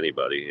talk to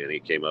anybody. And he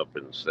came up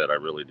and said, "I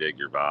really dig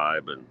your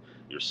vibe and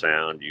your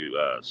sound. You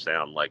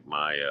sound like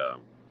my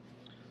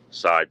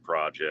side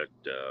project."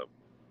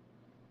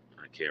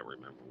 I can't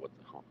remember what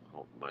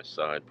my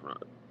side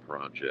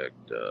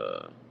project.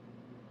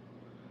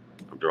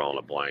 I'm drawing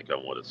a blank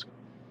on what it's.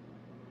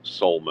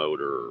 Soul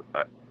Motor.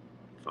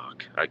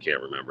 I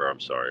can't remember. I'm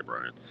sorry,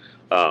 Brian.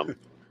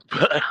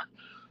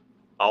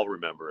 I'll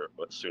remember it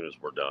as soon as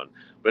we're done.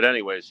 But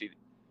anyways, he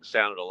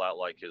sounded a lot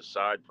like his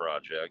side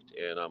project,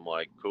 and I'm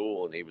like,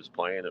 cool. And he was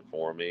playing it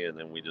for me, and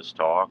then we just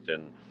talked.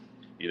 And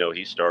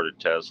he started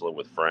Tesla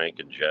with Frank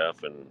and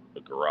Jeff in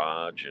the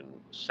garage in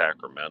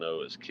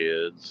Sacramento as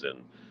kids,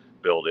 and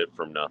built it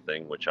from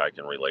nothing, which I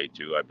can relate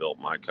to. I built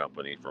my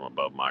company from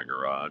above my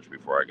garage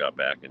before I got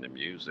back into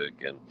music,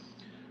 and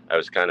I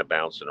was kind of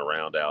bouncing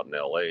around out in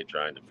LA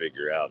trying to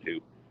figure out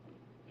who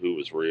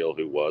was real,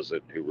 who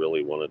wasn't, who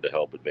really wanted to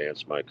help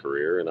advance my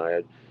career. And I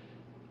had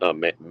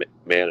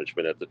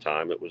management at the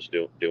time that was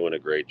doing a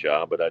great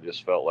job, but I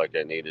just felt like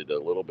I needed a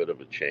little bit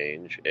of a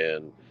change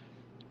and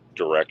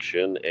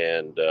direction,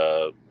 and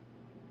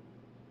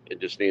it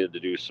just needed to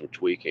do some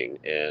tweaking.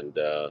 And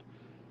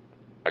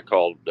I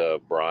called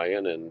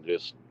Brian and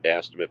just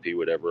asked him if he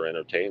would ever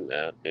entertain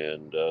that,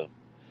 and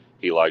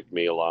he liked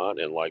me a lot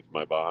and liked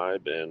my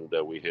vibe, and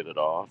we hit it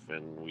off,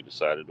 and we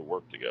decided to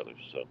work together.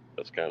 So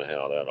that's kind of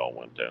how that all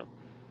went down.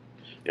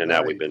 And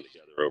now we've been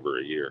together over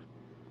a year.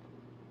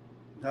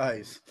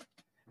 Nice.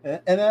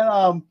 And then,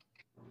 I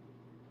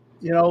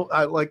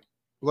like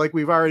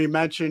we've already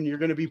mentioned, you're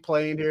going to be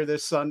playing here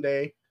this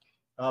Sunday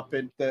up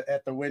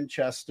at the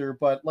Winchester.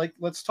 But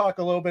let's talk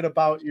a little bit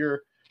about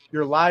your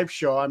live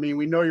show. I mean,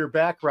 we know your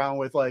background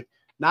with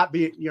not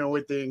being,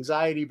 with the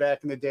anxiety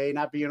back in the day,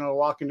 not being able to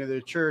walk into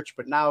the church,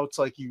 but now it's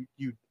like you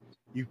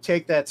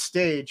take that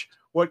stage.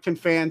 What can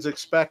fans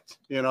expect,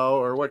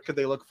 or what could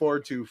they look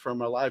forward to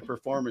from a live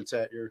performance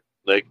at your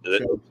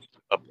show?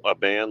 A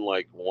band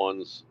like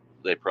ones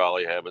they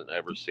probably haven't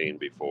ever seen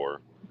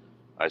before.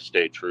 I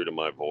stay true to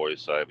my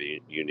voice. I have a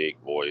unique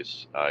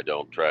voice. I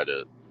don't try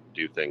to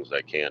do things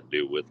I can't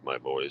do with my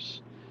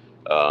voice.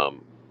 I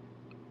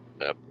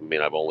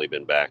mean, I've only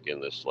been back in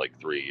this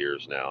 3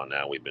 years now, and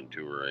now we've been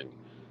touring,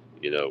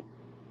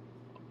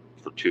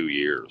 for 2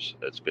 years.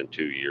 It's been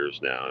 2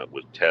 years now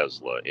with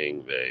Tesla,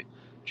 Yngwie,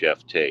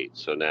 Jeff Tate.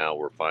 So now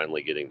we're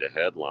finally getting to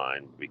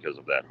headline because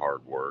of that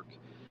hard work.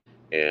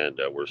 And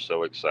we're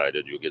so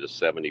excited. You'll get a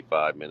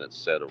 75-minute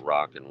set of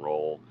rock and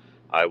roll.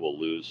 I will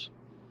lose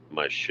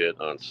my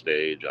shit on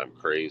stage. I'm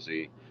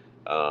crazy.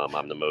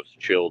 I'm the most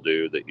chill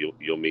dude that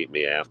you'll meet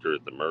me after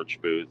at the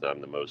merch booth.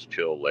 I'm the most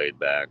chill, laid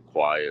back,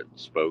 quiet,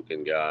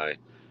 spoken guy.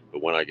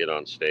 But when I get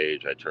on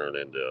stage, I turn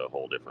into a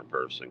whole different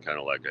person, kind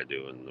of like I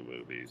do in the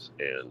movies.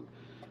 And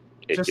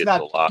it just gets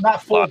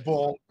not full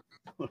bull.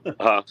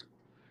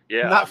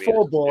 Yeah, not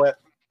full bullet.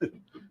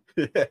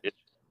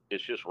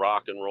 It's just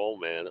rock and roll,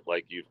 man.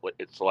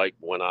 It's like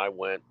when I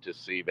went to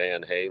see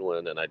Van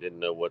Halen and I didn't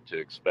know what to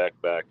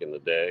expect back in the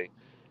day,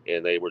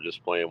 and they were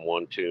just playing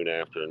one tune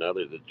after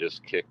another that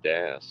just kicked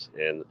ass.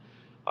 And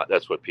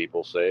that's what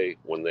people say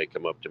when they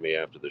come up to me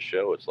after the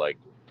show. It's like,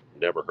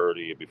 never heard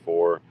of you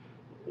before.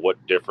 What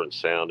different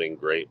sounding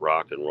great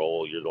rock and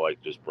roll. You're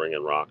like just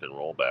bringing rock and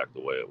roll back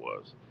the way it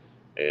was.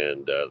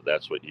 And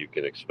that's what you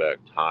can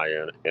expect. High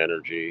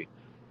energy.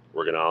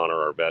 We're going to honor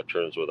our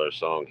veterans with our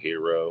song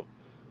Hero,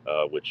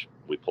 which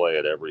we play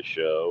at every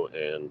show.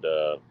 And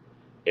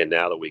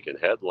now that we can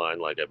headline,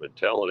 like I've been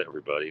telling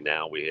everybody,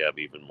 now we have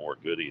even more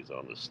goodies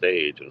on the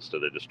stage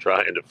instead of just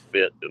trying to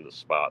fit in the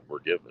spot we're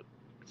given.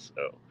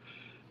 So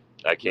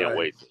I can't Nice.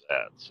 wait for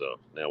that. So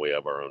now we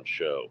have our own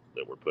show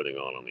that we're putting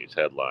on these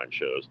headline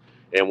shows.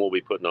 And we'll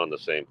be putting on the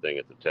same thing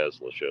at the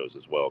Tesla shows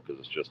as well, because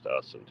it's just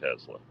us and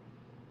Tesla.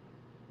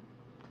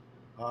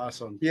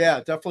 Awesome. Yeah,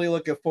 definitely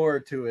looking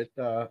forward to it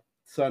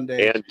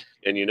Sunday.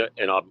 And you know,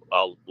 and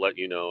I'll let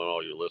you know and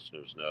all your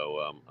listeners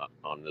know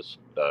on this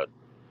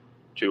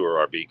tour,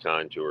 our Be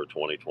Kind Tour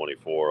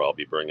 2024, I'll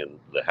be bringing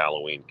the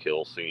Halloween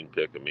kill scene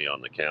pick of me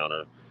on the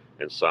counter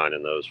and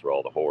signing those for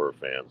all the horror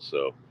fans.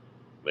 So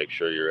make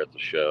sure you're at the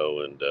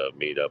show and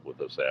meet up with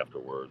us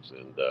afterwards.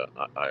 And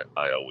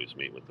I always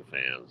meet with the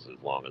fans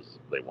as long as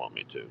they want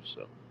me to.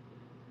 So.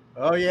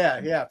 Oh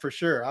yeah, for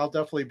sure. I'll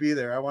definitely be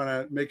there. I want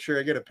to make sure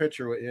I get a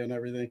picture with you and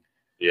everything.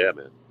 Yeah,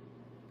 man.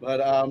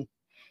 But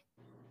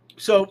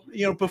so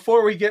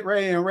before we get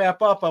ready and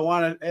wrap up, I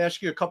want to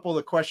ask you a couple of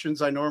the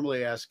questions I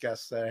normally ask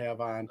guests that I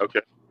have on.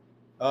 Okay.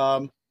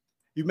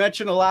 You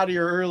mentioned a lot of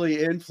your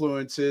early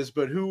influences,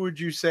 but who would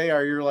you say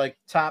are your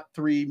top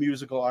 3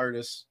 musical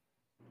artists?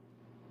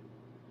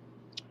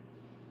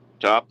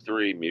 Top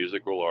 3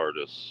 musical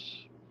artists: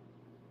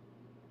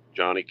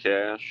 Johnny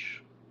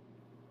Cash,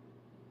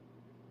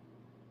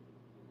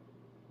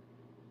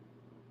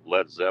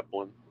 Led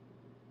Zeppelin,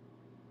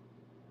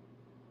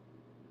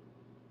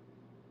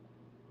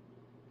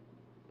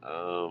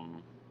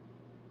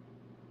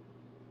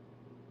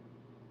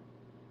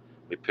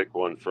 we pick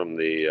one from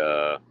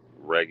the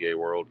reggae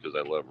world because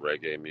I love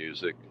reggae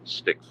music.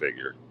 Stick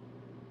Figure.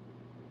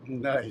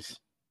 Nice.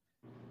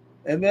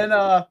 And then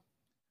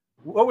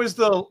what was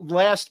the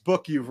last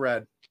book you've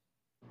read?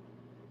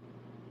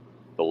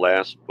 The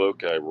last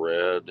book I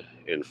read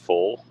in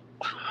full.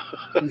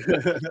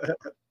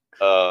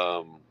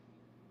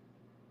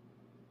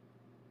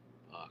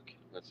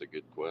 That's a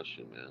good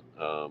question, man.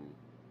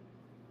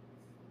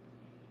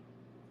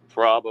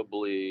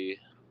 Probably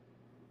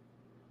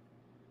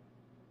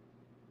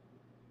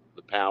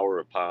The Power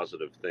of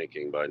Positive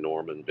Thinking by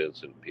Norman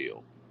Vincent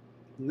Peale.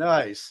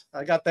 Nice.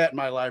 I got that in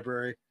my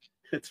library.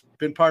 It's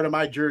been part of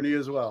my journey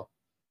as well.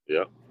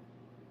 Yeah.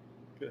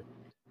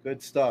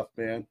 Good stuff,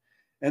 man.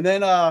 And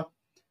then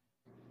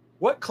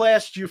what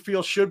class do you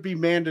feel should be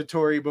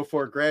mandatory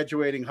before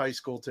graduating high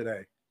school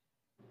today?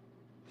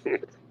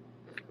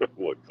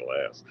 What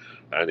class?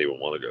 I didn't even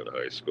want to go to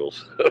high school.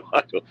 So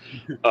I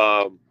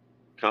don't.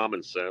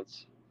 Common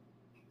sense.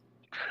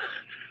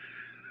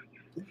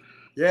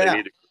 Yeah.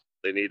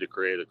 They need to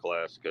create a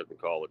class and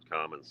call it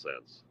Common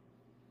Sense,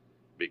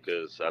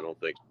 because I don't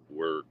think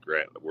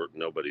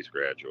nobody's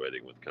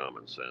graduating with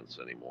common sense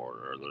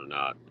anymore, or they're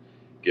not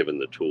given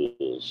the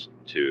tools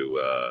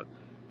to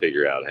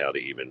figure out how to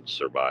even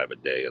survive a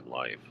day in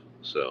life.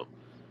 So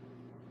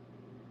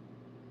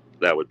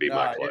that would be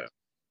my class.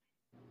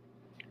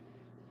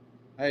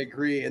 I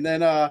agree. And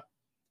then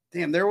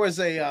there was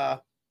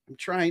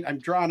I'm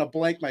drawing a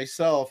blank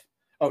myself.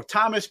 Oh,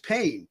 Thomas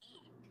Paine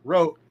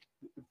wrote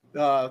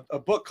a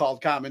book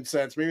called Common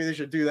Sense. Maybe they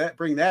should do that,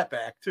 bring that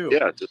back too.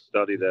 Yeah, just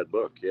study that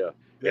book. Yeah.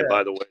 And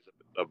by the way,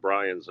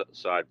 Brian's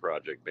side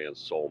project band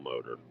Soul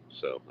Motor.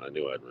 So I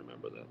knew I'd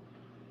remember that.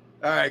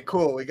 All right,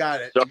 cool. We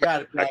got it. So, we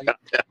got it. I got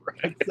that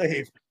right.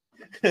 Saved.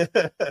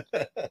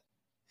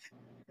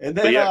 And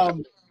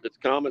then it's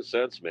common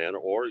sense, man.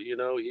 Or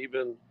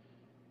even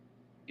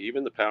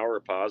the power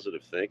of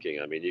positive thinking.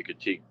 I mean, you could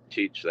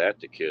teach that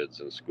to kids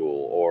in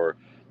school. Or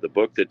the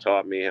book that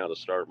taught me how to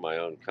start my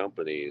own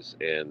companies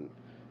and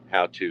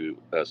how to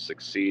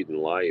succeed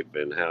in life,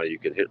 and how you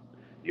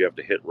have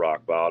to hit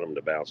rock bottom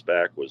to bounce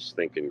back, was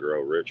Think and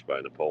Grow Rich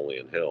by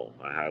Napoleon Hill.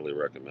 I highly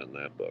recommend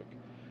that book.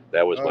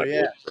 That was my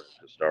blueprint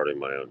for starting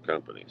my own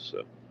company.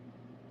 So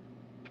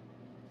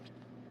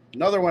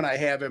another one I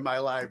have in my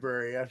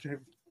library. I've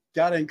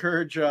got to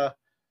encourage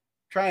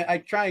try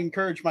and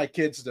encourage my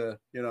kids to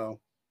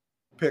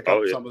pick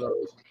up some of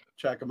those,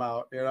 check them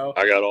out.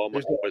 I got all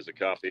my boys a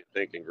copy of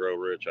Think and Grow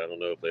Rich. I don't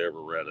know if they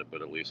ever read it,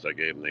 but at least I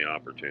gave them the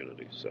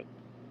opportunity. So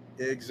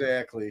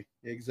exactly.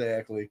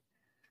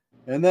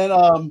 And then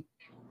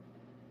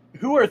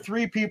who are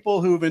 3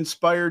 people who've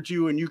inspired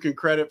you and you can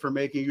credit for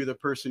making you the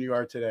person you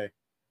are today?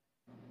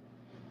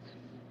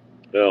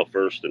 Well,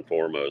 first and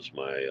foremost,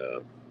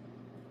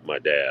 my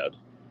dad.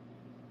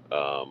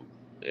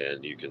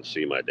 And you can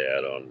see my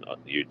dad on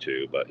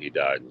YouTube. He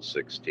died in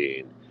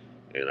 2016,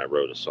 and I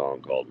wrote a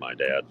song called My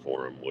Dad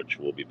for him, which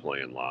we'll be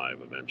playing live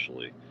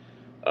eventually.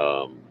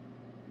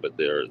 But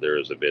there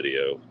is a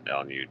video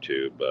on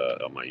YouTube,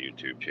 on my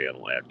YouTube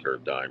channel at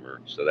Kurt Deimer.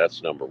 So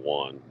that's number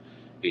one.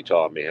 He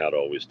taught me how to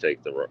always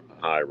take the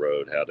high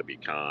road, how to be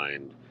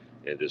kind,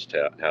 and just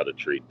how to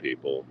treat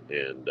people,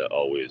 and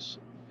always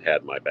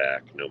had my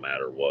back no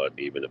matter what.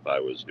 Even if I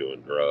was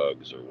doing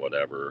drugs or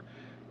whatever,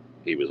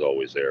 he was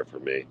always there for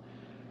me.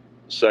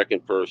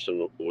 Second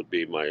person would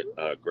be my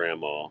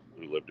grandma,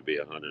 who lived to be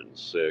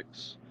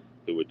 106,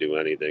 who would do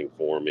anything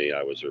for me.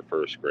 I was her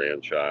first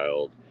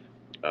grandchild.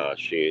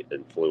 She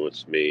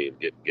influenced me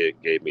and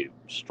gave me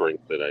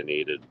strength that I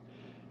needed.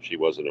 She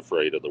wasn't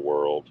afraid of the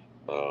world.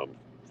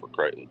 For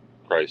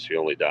Christ, she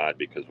only died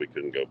because we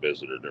couldn't go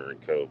visit her during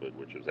COVID,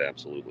 which was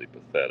absolutely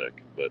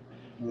pathetic. But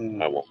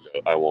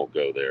I won't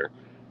go there.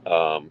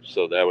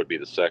 So that would be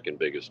the second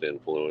biggest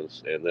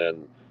influence. And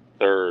then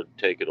third,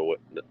 take it away,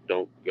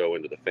 don't go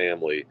into the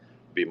family,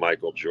 be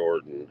Michael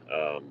Jordan.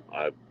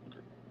 I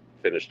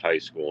finished high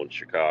school in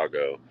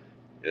Chicago,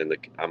 and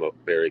I'm a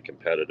very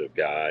competitive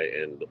guy,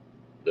 and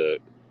the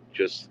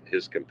just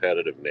his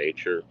competitive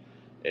nature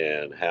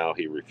and how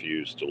he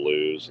refused to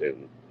lose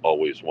and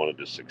always wanted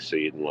to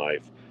succeed in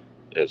life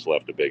has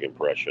left a big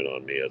impression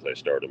on me as I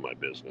started my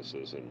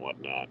businesses and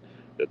whatnot.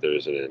 That there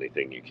isn't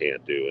anything you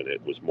can't do, and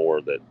it was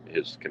more that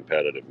his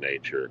competitive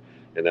nature,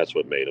 and that's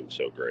what made him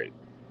so great.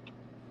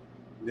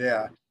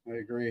 Yeah, I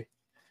agree.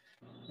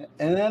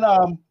 And then,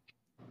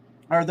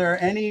 are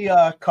there any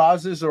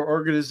causes or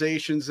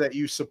organizations that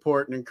you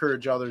support and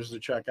encourage others to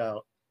check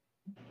out?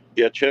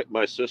 Yeah,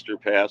 my sister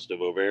passed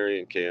of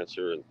ovarian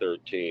cancer in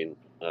 13,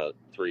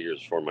 3 years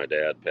before my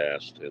dad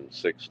passed in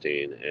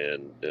 16.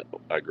 And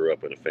I grew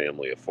up in a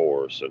family of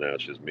 4, so now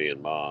it's just me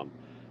and mom.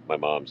 My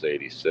mom's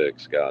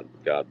 86, God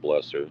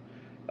bless her.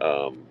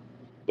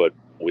 But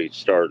we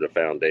started a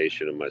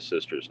foundation in my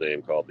sister's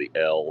name called the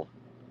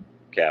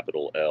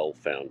capital L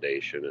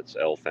Foundation. It's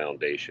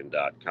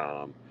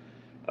lfoundation.com.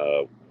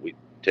 We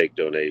take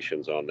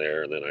donations on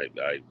there, and then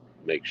I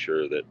make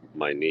sure that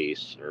my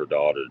niece, her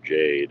daughter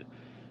Jade,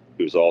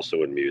 who's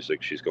also in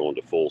music, she's going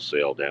to Full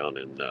Sail down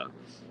in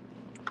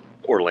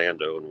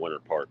Orlando in Winter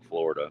Park,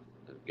 Florida.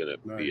 Going to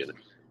be an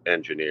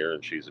engineer,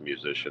 and she's a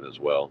musician as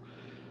well.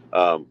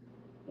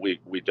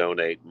 We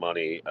donate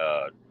money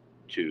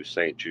to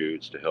St.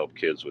 Jude's to help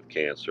kids with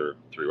cancer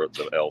through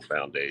the L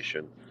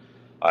Foundation.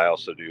 I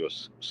also do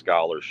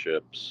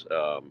scholarships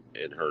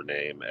in her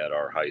name at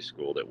our high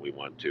school that we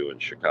went to in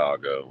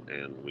Chicago,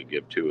 and we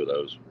give 2 of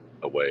those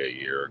away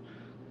a year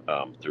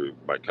through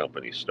my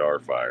company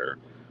Starfire.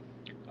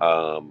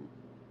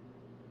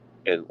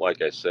 And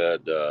like I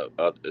said,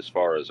 as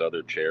far as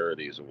other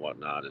charities and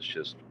whatnot, it's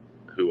just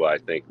who I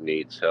think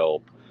needs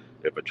help.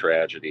 If a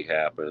tragedy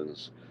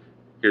happens,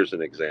 here's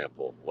an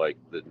example. Like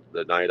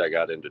the night I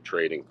got into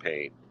trading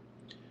paint,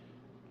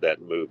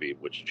 that movie,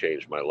 which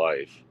changed my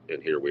life,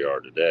 and here we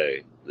are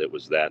today. That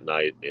was that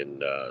night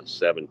in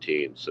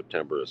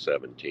September of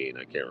 17.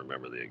 I can't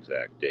remember the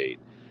exact date.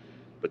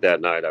 But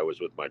that night I was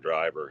with my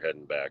driver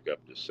heading back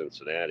up to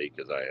Cincinnati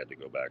because I had to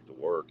go back to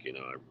work. You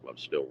know, I'm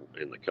still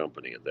in the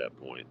company at that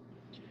point.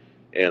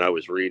 And I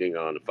was reading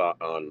on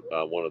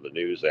one of the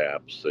news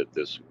apps that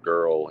this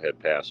girl had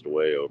passed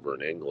away over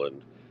in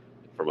England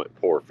from a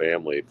poor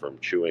family from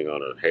chewing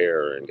on her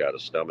hair and got a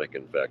stomach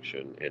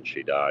infection, and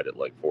she died at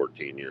like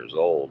 14 years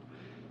old.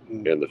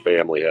 And the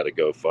family had a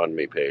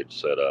GoFundMe page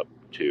set up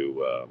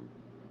to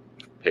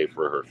pay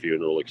for her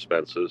funeral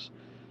expenses.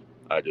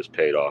 I just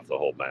paid off the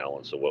whole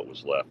balance of what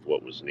was left,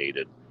 what was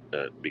needed,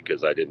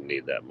 because I didn't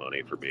need that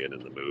money for being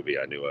in the movie.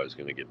 I knew I was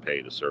going to get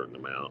paid a certain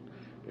amount,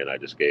 and I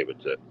just gave it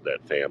to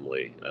that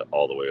family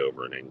all the way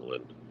over in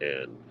England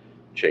and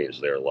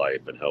changed their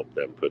life and helped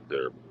them put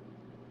their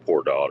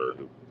poor daughter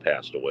who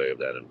passed away of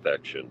that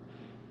infection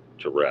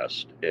to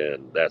rest.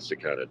 And that's the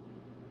kind of,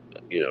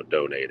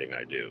 donating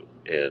I do,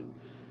 and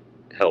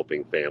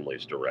helping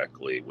families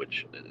directly,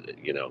 which,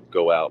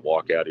 go out,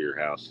 walk out of your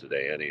house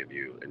today, any of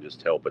you, and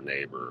just help a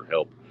neighbor,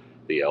 help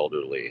the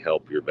elderly,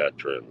 help your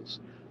veterans.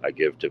 I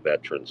give to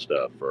veteran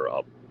stuff,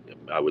 or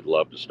I would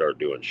love to start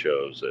doing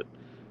shows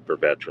for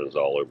veterans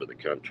all over the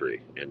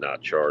country and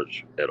not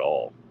charge at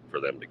all for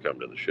them to come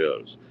to the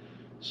shows.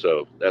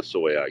 So that's the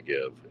way I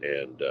give,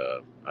 and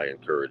I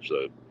encourage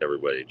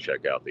everybody to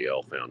check out the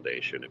L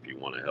Foundation if you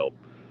want to help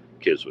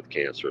kids with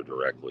cancer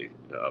directly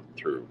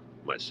through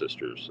my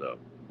sister's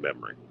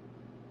memory.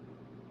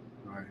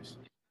 Nice.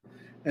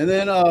 And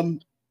then,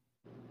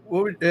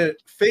 what would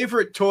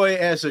favorite toy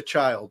as a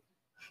child?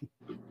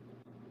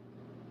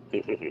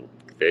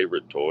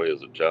 Favorite toy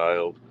as a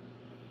child?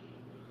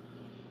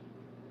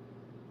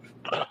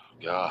 Oh,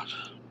 God.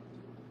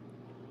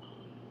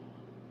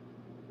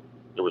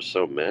 There were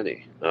so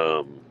many.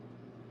 I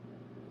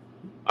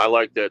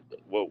like that.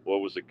 What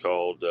was it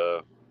called?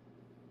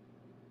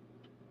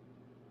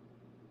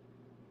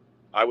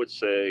 I would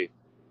say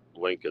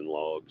Lincoln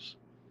Logs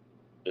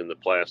in the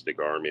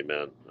Plastic Army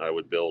Men. I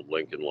would build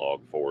Lincoln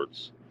Log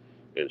forts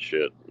and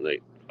shit, and they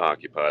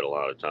occupied a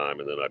lot of time,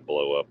 and then I'd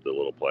blow up the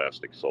little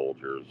plastic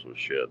soldiers with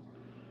shit.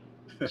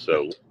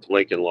 So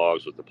Lincoln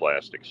Logs with the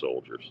plastic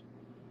soldiers.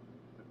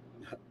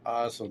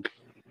 Awesome.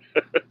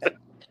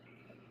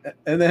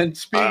 And then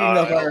speaking I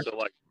of also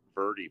like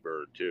Birdie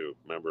Bird too.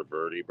 Remember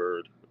Birdie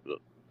Bird? The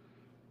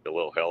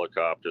little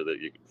helicopter that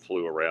you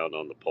flew around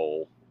on the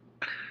pole.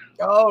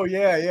 Oh,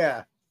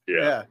 yeah.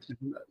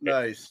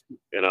 Nice.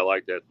 And I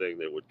like that thing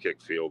that would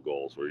kick field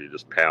goals, where you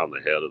just pound the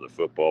head of the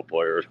football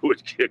player who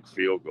would kick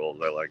field goals.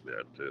 I like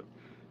that too.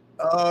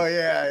 Oh,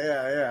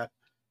 yeah.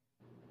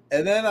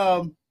 And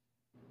then,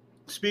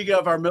 speaking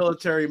of our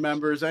military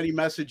members, any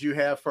message you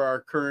have for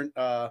our current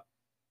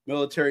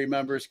military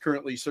members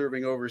currently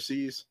serving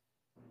overseas?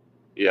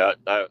 Yeah,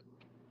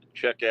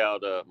 check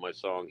out my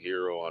song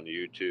Hero on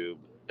YouTube,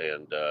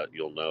 and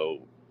you'll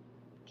know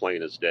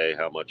plain as day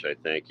how much I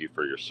thank you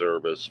for your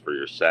service, for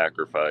your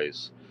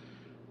sacrifice,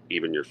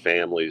 even your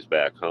families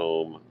back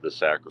home, the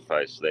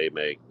sacrifice they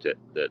make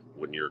that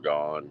when you're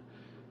gone.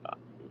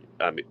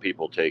 I mean,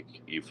 people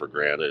take you for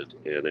granted,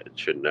 and it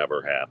should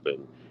never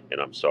happen.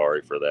 And I'm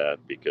sorry for that,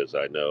 because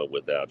I know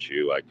without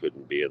you, I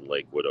couldn't be in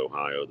Lakewood,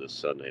 Ohio this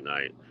Sunday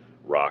night,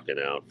 rocking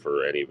out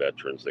for any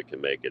veterans that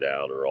can make it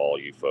out, or all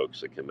you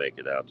folks that can make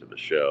it out to the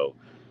show.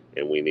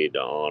 And we need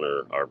to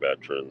honor our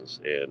veterans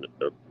and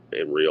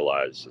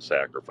realize the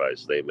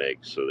sacrifice they make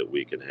so that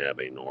we can have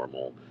a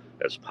normal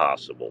as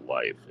possible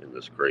life in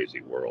this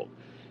crazy world.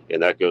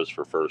 And that goes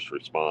for first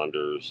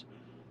responders,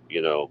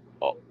 you know,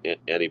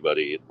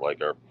 anybody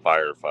like our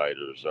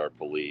firefighters, our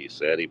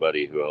police,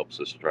 anybody who helps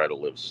us try to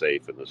live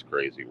safe in this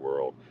crazy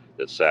world,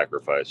 that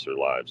sacrifice their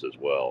lives as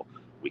well.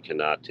 We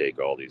cannot take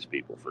all these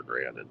people for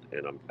granted,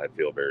 and I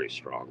feel very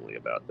strongly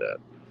about that.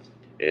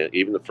 And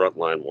even the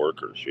frontline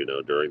workers, you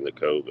know, during the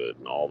COVID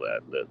and all that,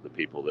 the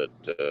people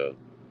that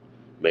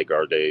make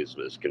our days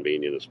as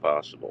convenient as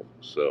possible.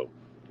 So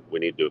we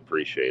need to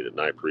appreciate it,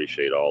 and I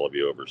appreciate all of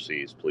you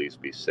overseas. Please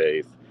be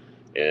safe.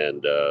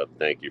 And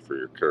thank you for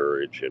your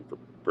courage and for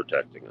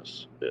protecting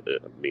us.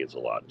 It means a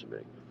lot to me.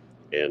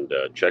 And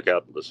check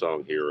out the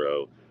song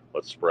Hero.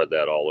 Let's spread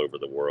that all over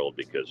the world,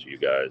 because you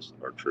guys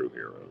are true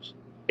heroes,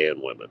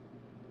 and women,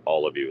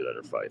 all of you that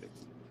are fighting.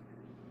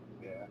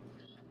 Yeah.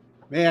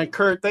 Man,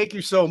 Kurt, thank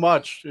you so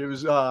much. It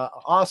was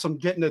awesome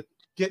getting to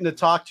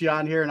talk to you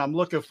on here, and I'm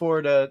looking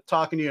forward to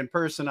talking to you in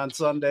person on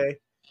Sunday.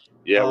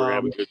 Yeah, we're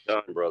having a good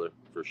time, brother,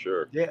 for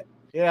sure.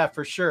 Yeah,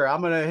 for sure.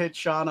 I'm going to hit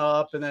Shauna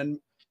up, and then,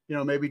 you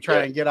know, maybe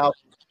try and get out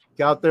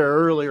there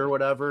early or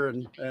whatever.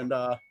 And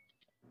if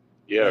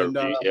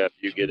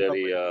you get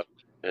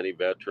any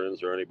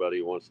veterans or anybody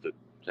who wants to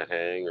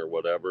hang or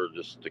whatever,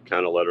 just to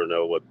kind of let her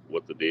know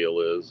what the deal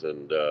is.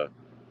 And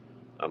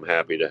I'm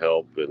happy to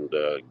help, and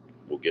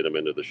we'll get them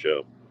into the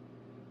show.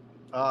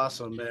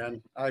 Awesome,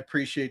 man. I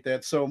appreciate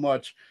that so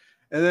much.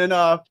 And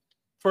then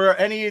for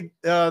any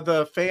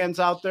the fans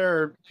out there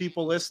or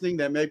people listening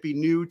that might be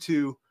new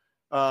to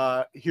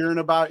hearing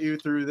about you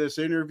through this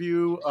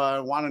interview,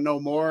 want to know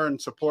more and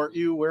support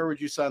you, where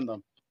would you send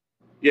them?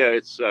 Yeah,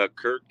 it's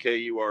Kurt,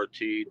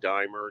 K-U-R-T,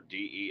 Deimer,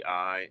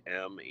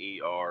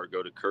 D-E-I-M-E-R.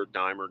 Go to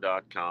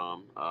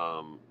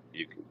kurtdeimer.com.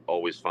 You can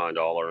always find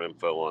all our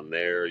info on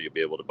there. You'll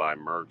be able to buy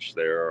merch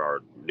there. Our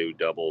new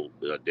double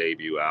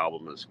debut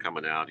album is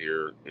coming out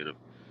here in a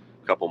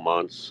couple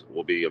months.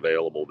 Will be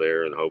available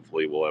there, and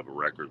hopefully we'll have a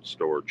record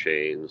store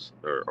chains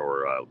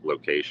or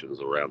locations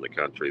around the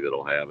country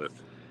that'll have it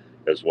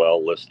as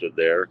well listed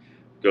there.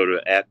 Go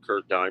to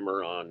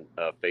 @KurtDeimer on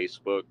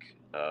Facebook.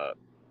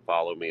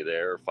 Follow me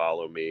there.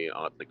 Follow me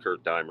on the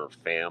Kurt Deimer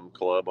Fam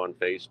Club on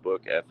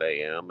Facebook,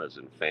 FAM as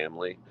in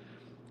family.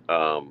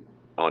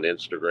 On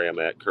Instagram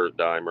 @Kurt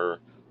Deimer.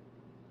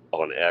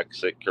 On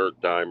X @Kurt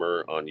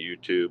Deimer. On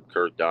YouTube,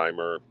 Kurt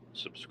Deimer.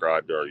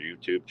 Subscribe to our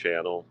YouTube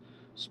channel.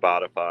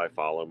 Spotify,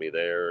 follow me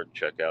there.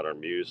 Check out our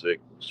music.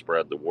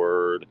 Spread the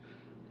word.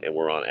 And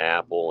we're on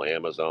Apple,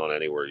 Amazon,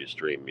 anywhere you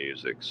stream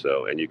music.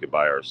 So, and you can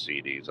buy our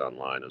CDs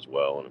online as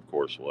well. And of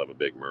course, we'll have a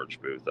big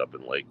merch booth up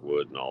in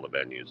Lakewood and all the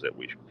venues that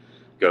we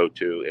go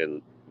to.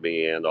 And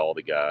me and all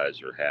the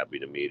guys are happy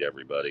to meet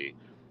everybody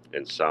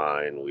and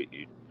sign.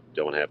 You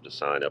don't have to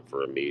sign up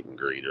for a meet and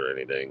greet or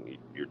anything.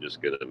 You're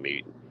just going to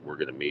meet. We're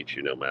going to meet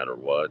you no matter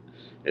what.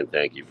 And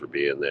thank you for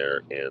being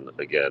there. And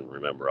again,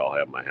 remember, I'll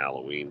have my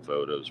Halloween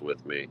photos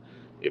with me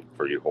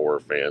for you horror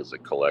fans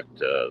that collect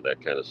that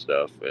kind of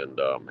stuff. And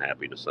I'm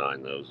happy to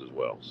sign those as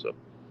well. So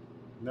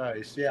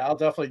nice. Yeah, I'll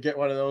definitely get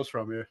one of those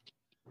from you.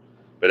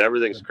 But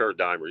everything's Kurt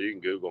Deimer. You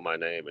can Google my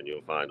name and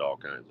you'll find all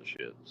kinds of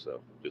shit.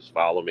 So just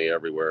follow me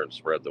everywhere and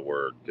spread the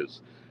word,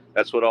 because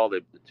that's what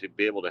to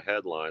be able to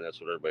headline, that's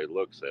what everybody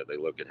looks at. They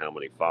look at how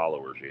many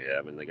followers you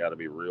have, and they got to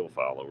be real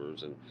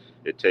followers. And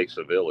it takes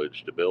a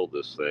village to build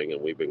this thing.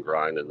 And we've been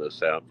grinding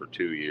this out for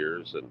 2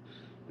 years, and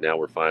now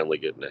we're finally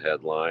getting a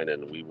headline,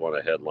 and we want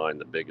to headline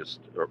the biggest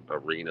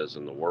arenas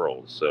in the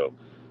world. So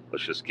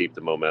let's just keep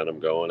the momentum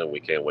going, and we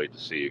can't wait to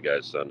see you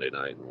guys Sunday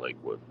night in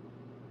Lakewood.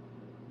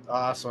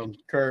 Awesome,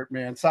 Kurt,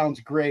 man. Sounds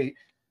great.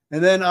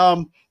 And then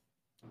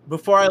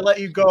before I let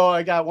you go,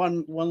 I got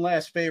one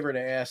last favor to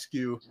ask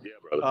you.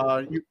 Yeah,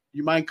 brother.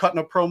 You mind cutting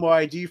a promo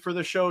ID for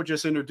the show?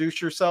 Just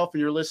introduce yourself,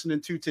 and you're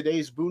listening to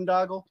Today's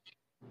Boondoggle.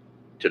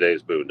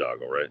 Today's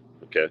Boondoggle, right?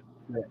 Okay.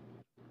 Yeah.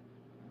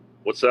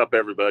 What's up,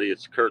 everybody?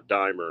 It's Kurt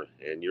Deimer,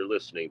 and you're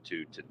listening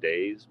to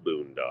Today's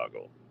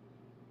Boondoggle.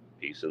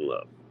 Peace and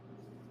love.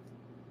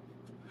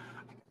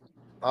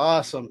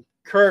 Awesome.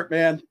 Kurt,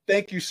 man,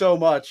 thank you so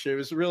much. It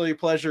was really a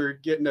pleasure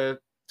getting to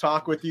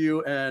talk with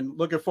you, and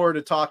looking forward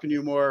to talking to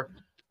you more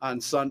on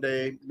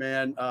Sunday,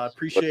 man.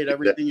 Appreciate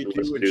everything you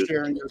do and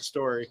sharing your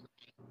story.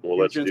 Well,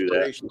 let's do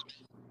that.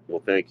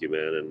 Well, thank you,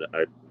 man.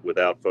 And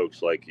without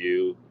folks like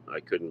you,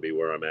 I couldn't be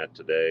where I'm at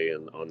today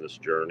and on this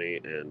journey.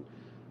 And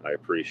I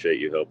appreciate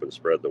you helping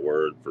spread the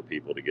word for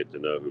people to get to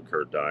know who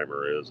Kurt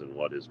Deimer is and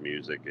what his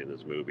music and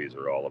his movies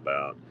are all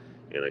about.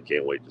 And I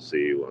can't wait to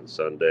see you on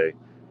Sunday.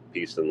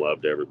 Peace and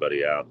love to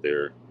everybody out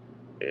there.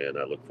 And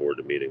I look forward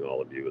to meeting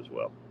all of you as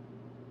well.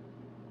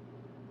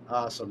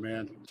 Awesome,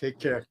 man. Take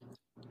care.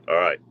 All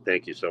right.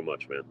 Thank you so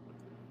much, man.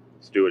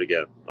 Let's do it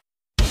again.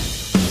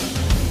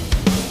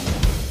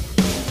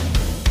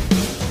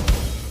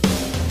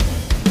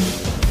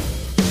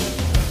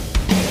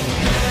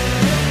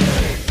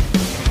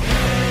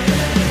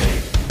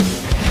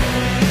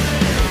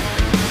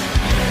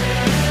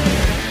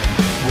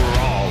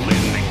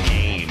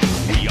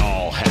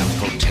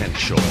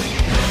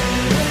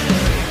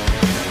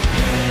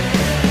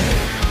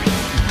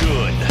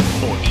 Good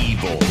or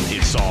evil,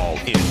 it's all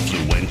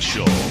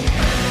influential.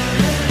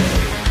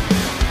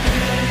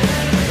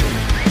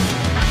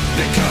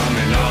 They come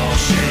in all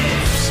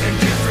shapes and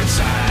different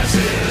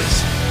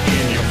sizes,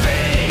 in your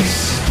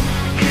face,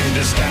 in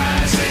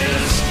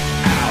disguises,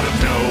 out of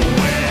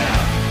nowhere.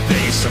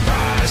 They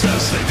surprise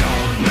us, they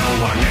don't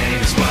know our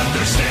names, but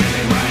they're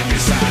standing right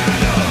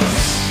beside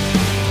us.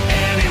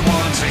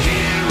 Anyone's a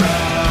hero.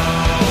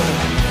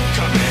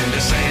 Come in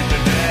to save the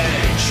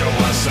day, show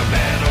us a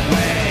better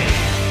way.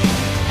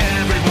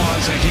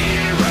 Everyone's a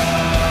hero,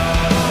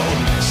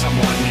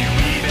 someone you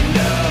even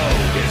know.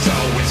 It's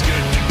always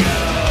good to go.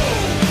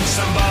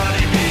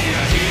 Somebody be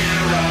a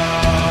hero.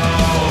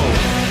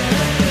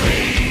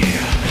 Be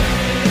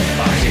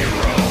a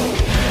hero.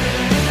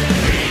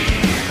 Be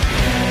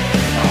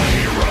a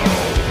hero.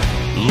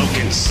 Look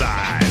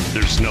inside,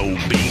 there's no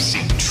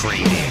basic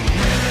training.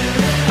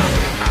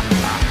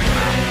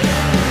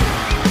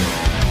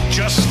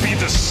 Just be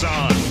the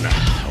sun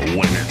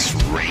when it's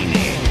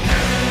raining.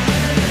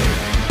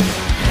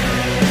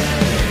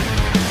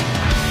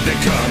 They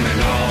come in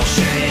all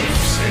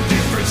shapes and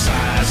different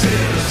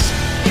sizes,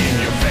 in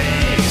your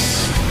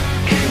face,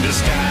 in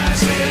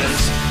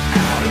disguises,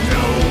 out of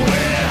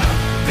nowhere.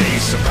 They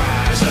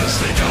surprise us,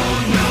 they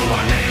don't know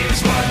our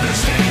names, but they're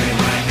standing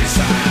right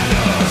beside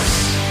us.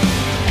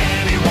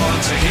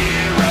 Anyone's a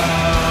hero.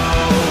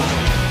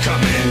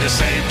 Come in to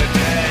save the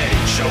day,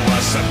 show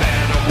us a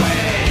better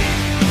way.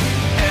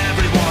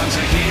 Everyone's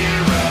a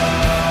hero,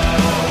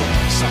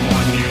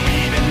 someone you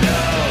even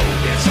know.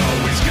 It's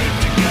always good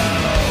to go.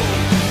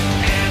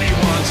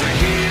 Anyone's a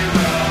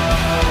hero,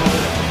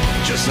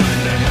 just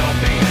lend a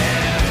helping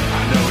hand. I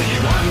know you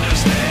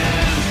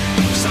understand.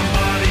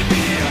 Somebody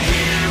be a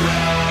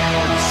hero.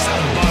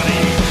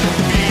 Somebody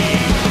be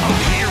a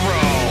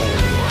hero.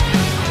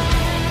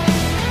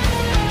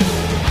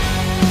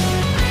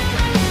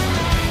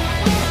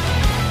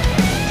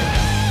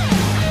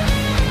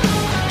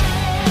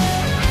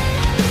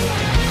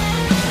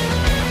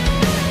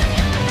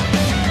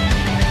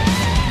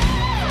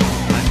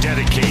 I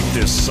dedicate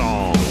this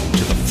song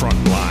to the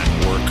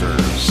frontline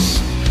workers,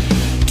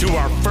 to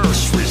our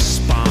first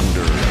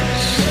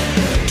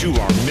responders, to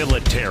our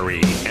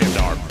military and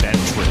our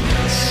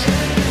veterans.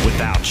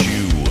 Without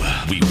you,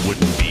 we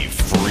wouldn't be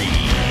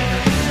free.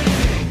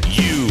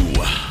 You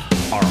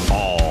are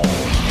all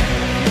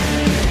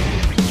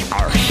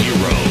our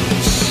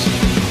heroes.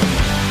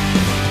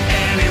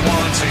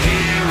 Anyone's a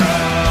hero.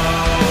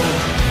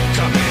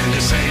 Come in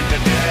to save the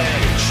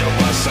day, show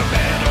us a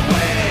better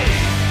way.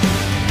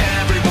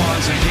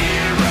 Everyone's a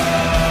hero,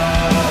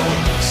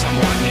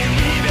 someone you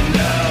even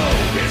know.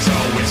 It's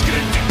always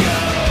good to go.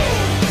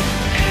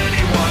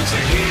 Anyone's a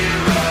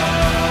hero,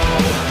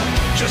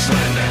 just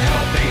lend a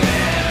helping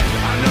hand.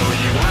 I know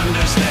you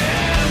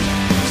understand.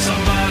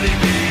 Somebody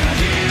be a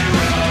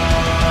hero.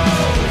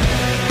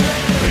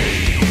 Be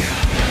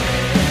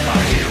a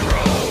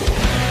hero.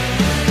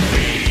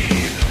 Be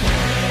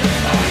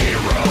a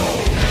hero.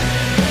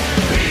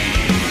 Be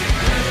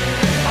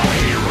a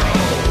hero.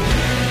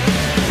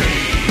 Be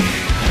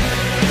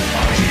a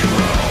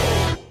hero.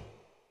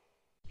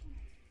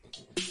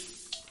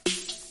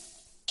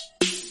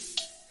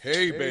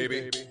 Hey,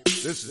 baby,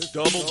 this is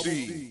Double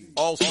D,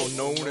 also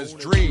known as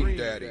Dream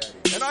Daddy.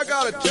 And I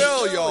gotta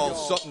tell y'all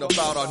something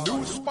about our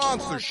new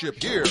sponsorship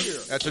here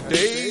at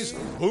today's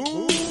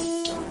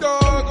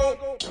Boondoggle.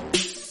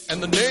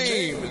 And the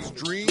name is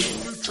Dream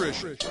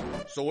Nutrition.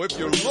 So if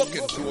you're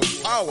looking to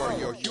empower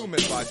your human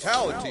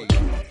vitality,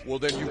 well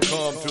then you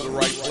come to the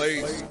right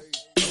place.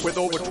 With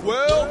over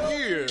 12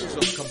 years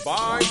of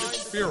combined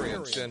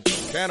experience in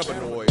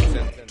cannabinoids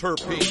and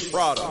terpene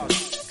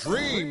products,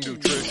 Dream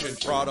Nutrition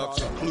products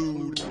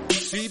include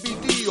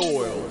CBD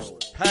oils,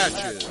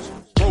 patches,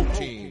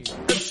 proteins,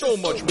 and so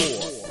much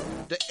more.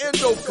 The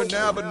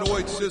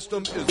endocannabinoid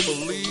system is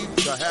believed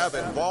to have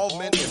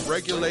involvement in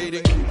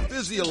regulating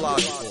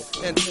physiological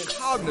and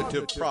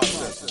cognitive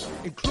processes,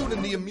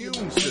 including the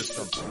immune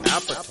system,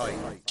 appetite,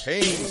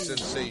 pain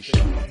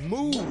sensation,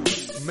 mood,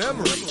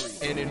 memory,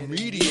 and in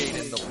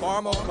mediating the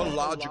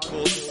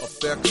pharmacological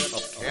effects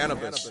of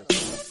cannabis.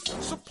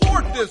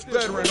 Support this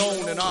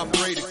veteran-owned and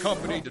operated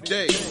company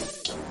today,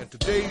 and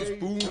today's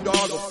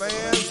Boondoggle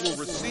fans will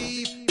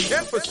receive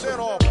 10%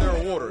 off their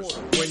orders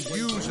when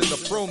using the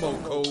promo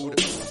code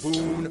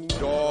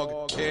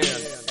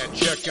BOONDOG10 at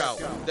checkout.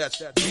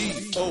 That's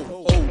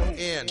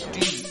BOONDOG10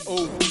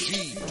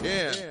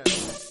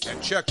 at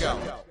checkout.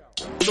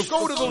 So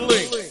go to the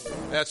link.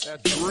 That's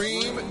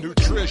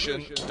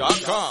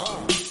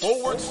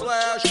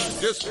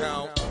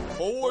dreamnutrition.com/discount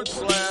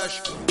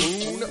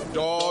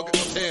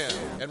 /Boondog10.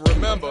 And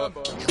remember,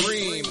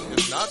 Dream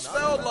is not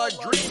spelled like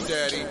Dream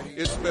Daddy,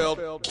 it's spelled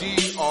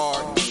DREEM.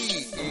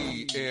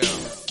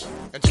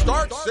 And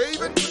start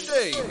saving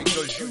today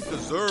because you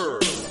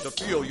deserve to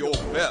feel your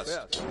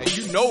best. And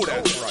you know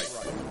that's right.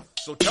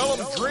 So tell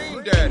them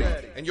Dream Daddy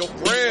and your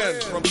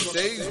friends from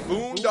today's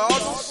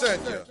Boondoggle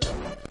sent you.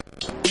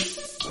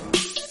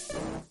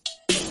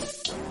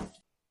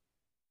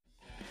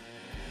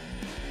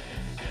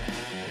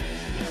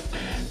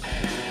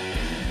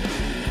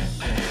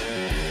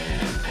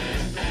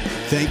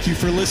 Thank you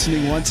for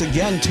listening once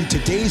again to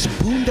today's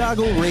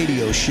Boondoggle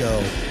Radio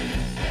Show.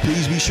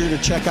 Please be sure to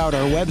check out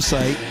our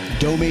website,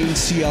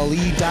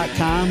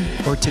 domaincle.com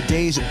or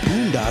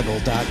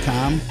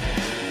todaysboondoggle.com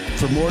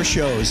for more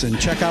shows, and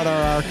check out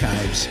our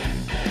archives.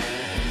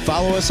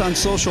 Follow us on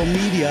social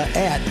media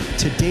at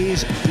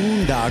Today's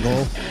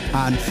Boondoggle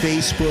on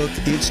Facebook,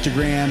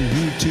 Instagram,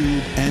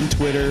 YouTube, and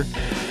Twitter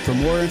for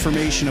more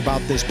information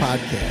about this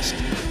podcast.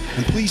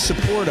 And please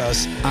support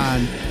us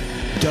on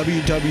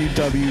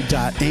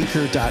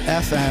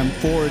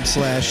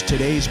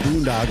www.anchor.fm/Today's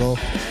Boondoggle,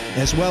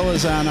 as well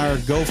as on our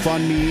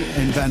GoFundMe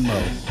and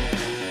Venmo.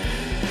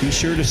 Be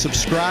sure to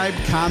subscribe,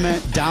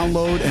 comment,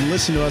 download, and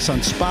listen to us on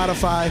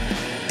Spotify,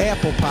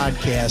 Apple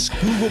Podcasts,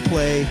 Google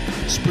Play,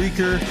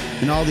 Spreaker,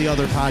 and all the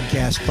other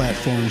podcast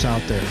platforms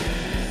out there.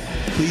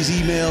 Please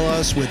email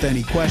us with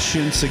any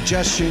questions,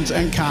 suggestions,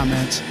 and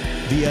comments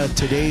via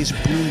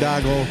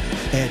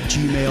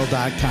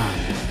todaysboondoggle@gmail.com.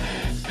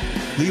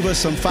 Leave us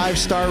some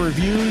 5-star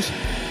reviews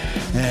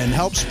and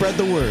help spread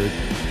the word.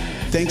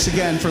 Thanks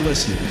again for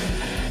listening.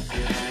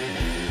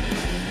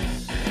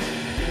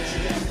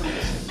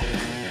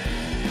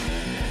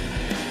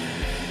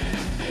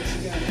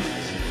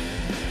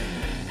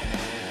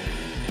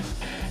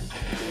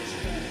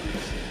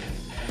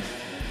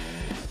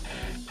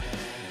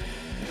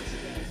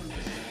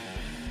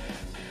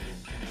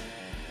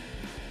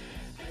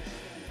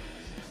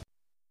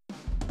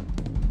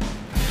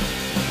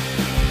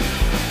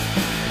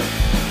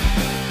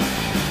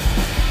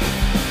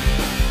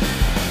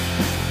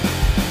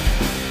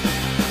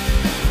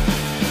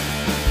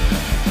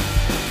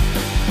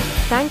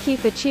 Thank you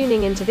for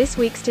tuning into this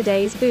week's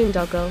Today's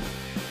Boondoggle.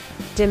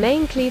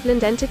 Domain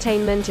Cleveland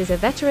Entertainment is a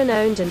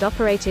veteran-owned and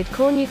operated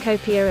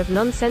cornucopia of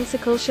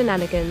nonsensical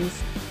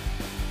shenanigans.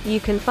 You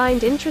can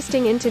find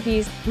interesting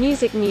interviews,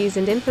 music news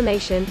and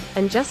information,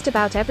 and just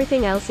about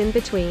everything else in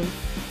between.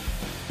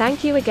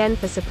 Thank you again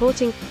for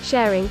supporting,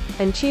 sharing,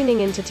 and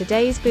tuning into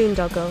Today's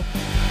Boondoggle.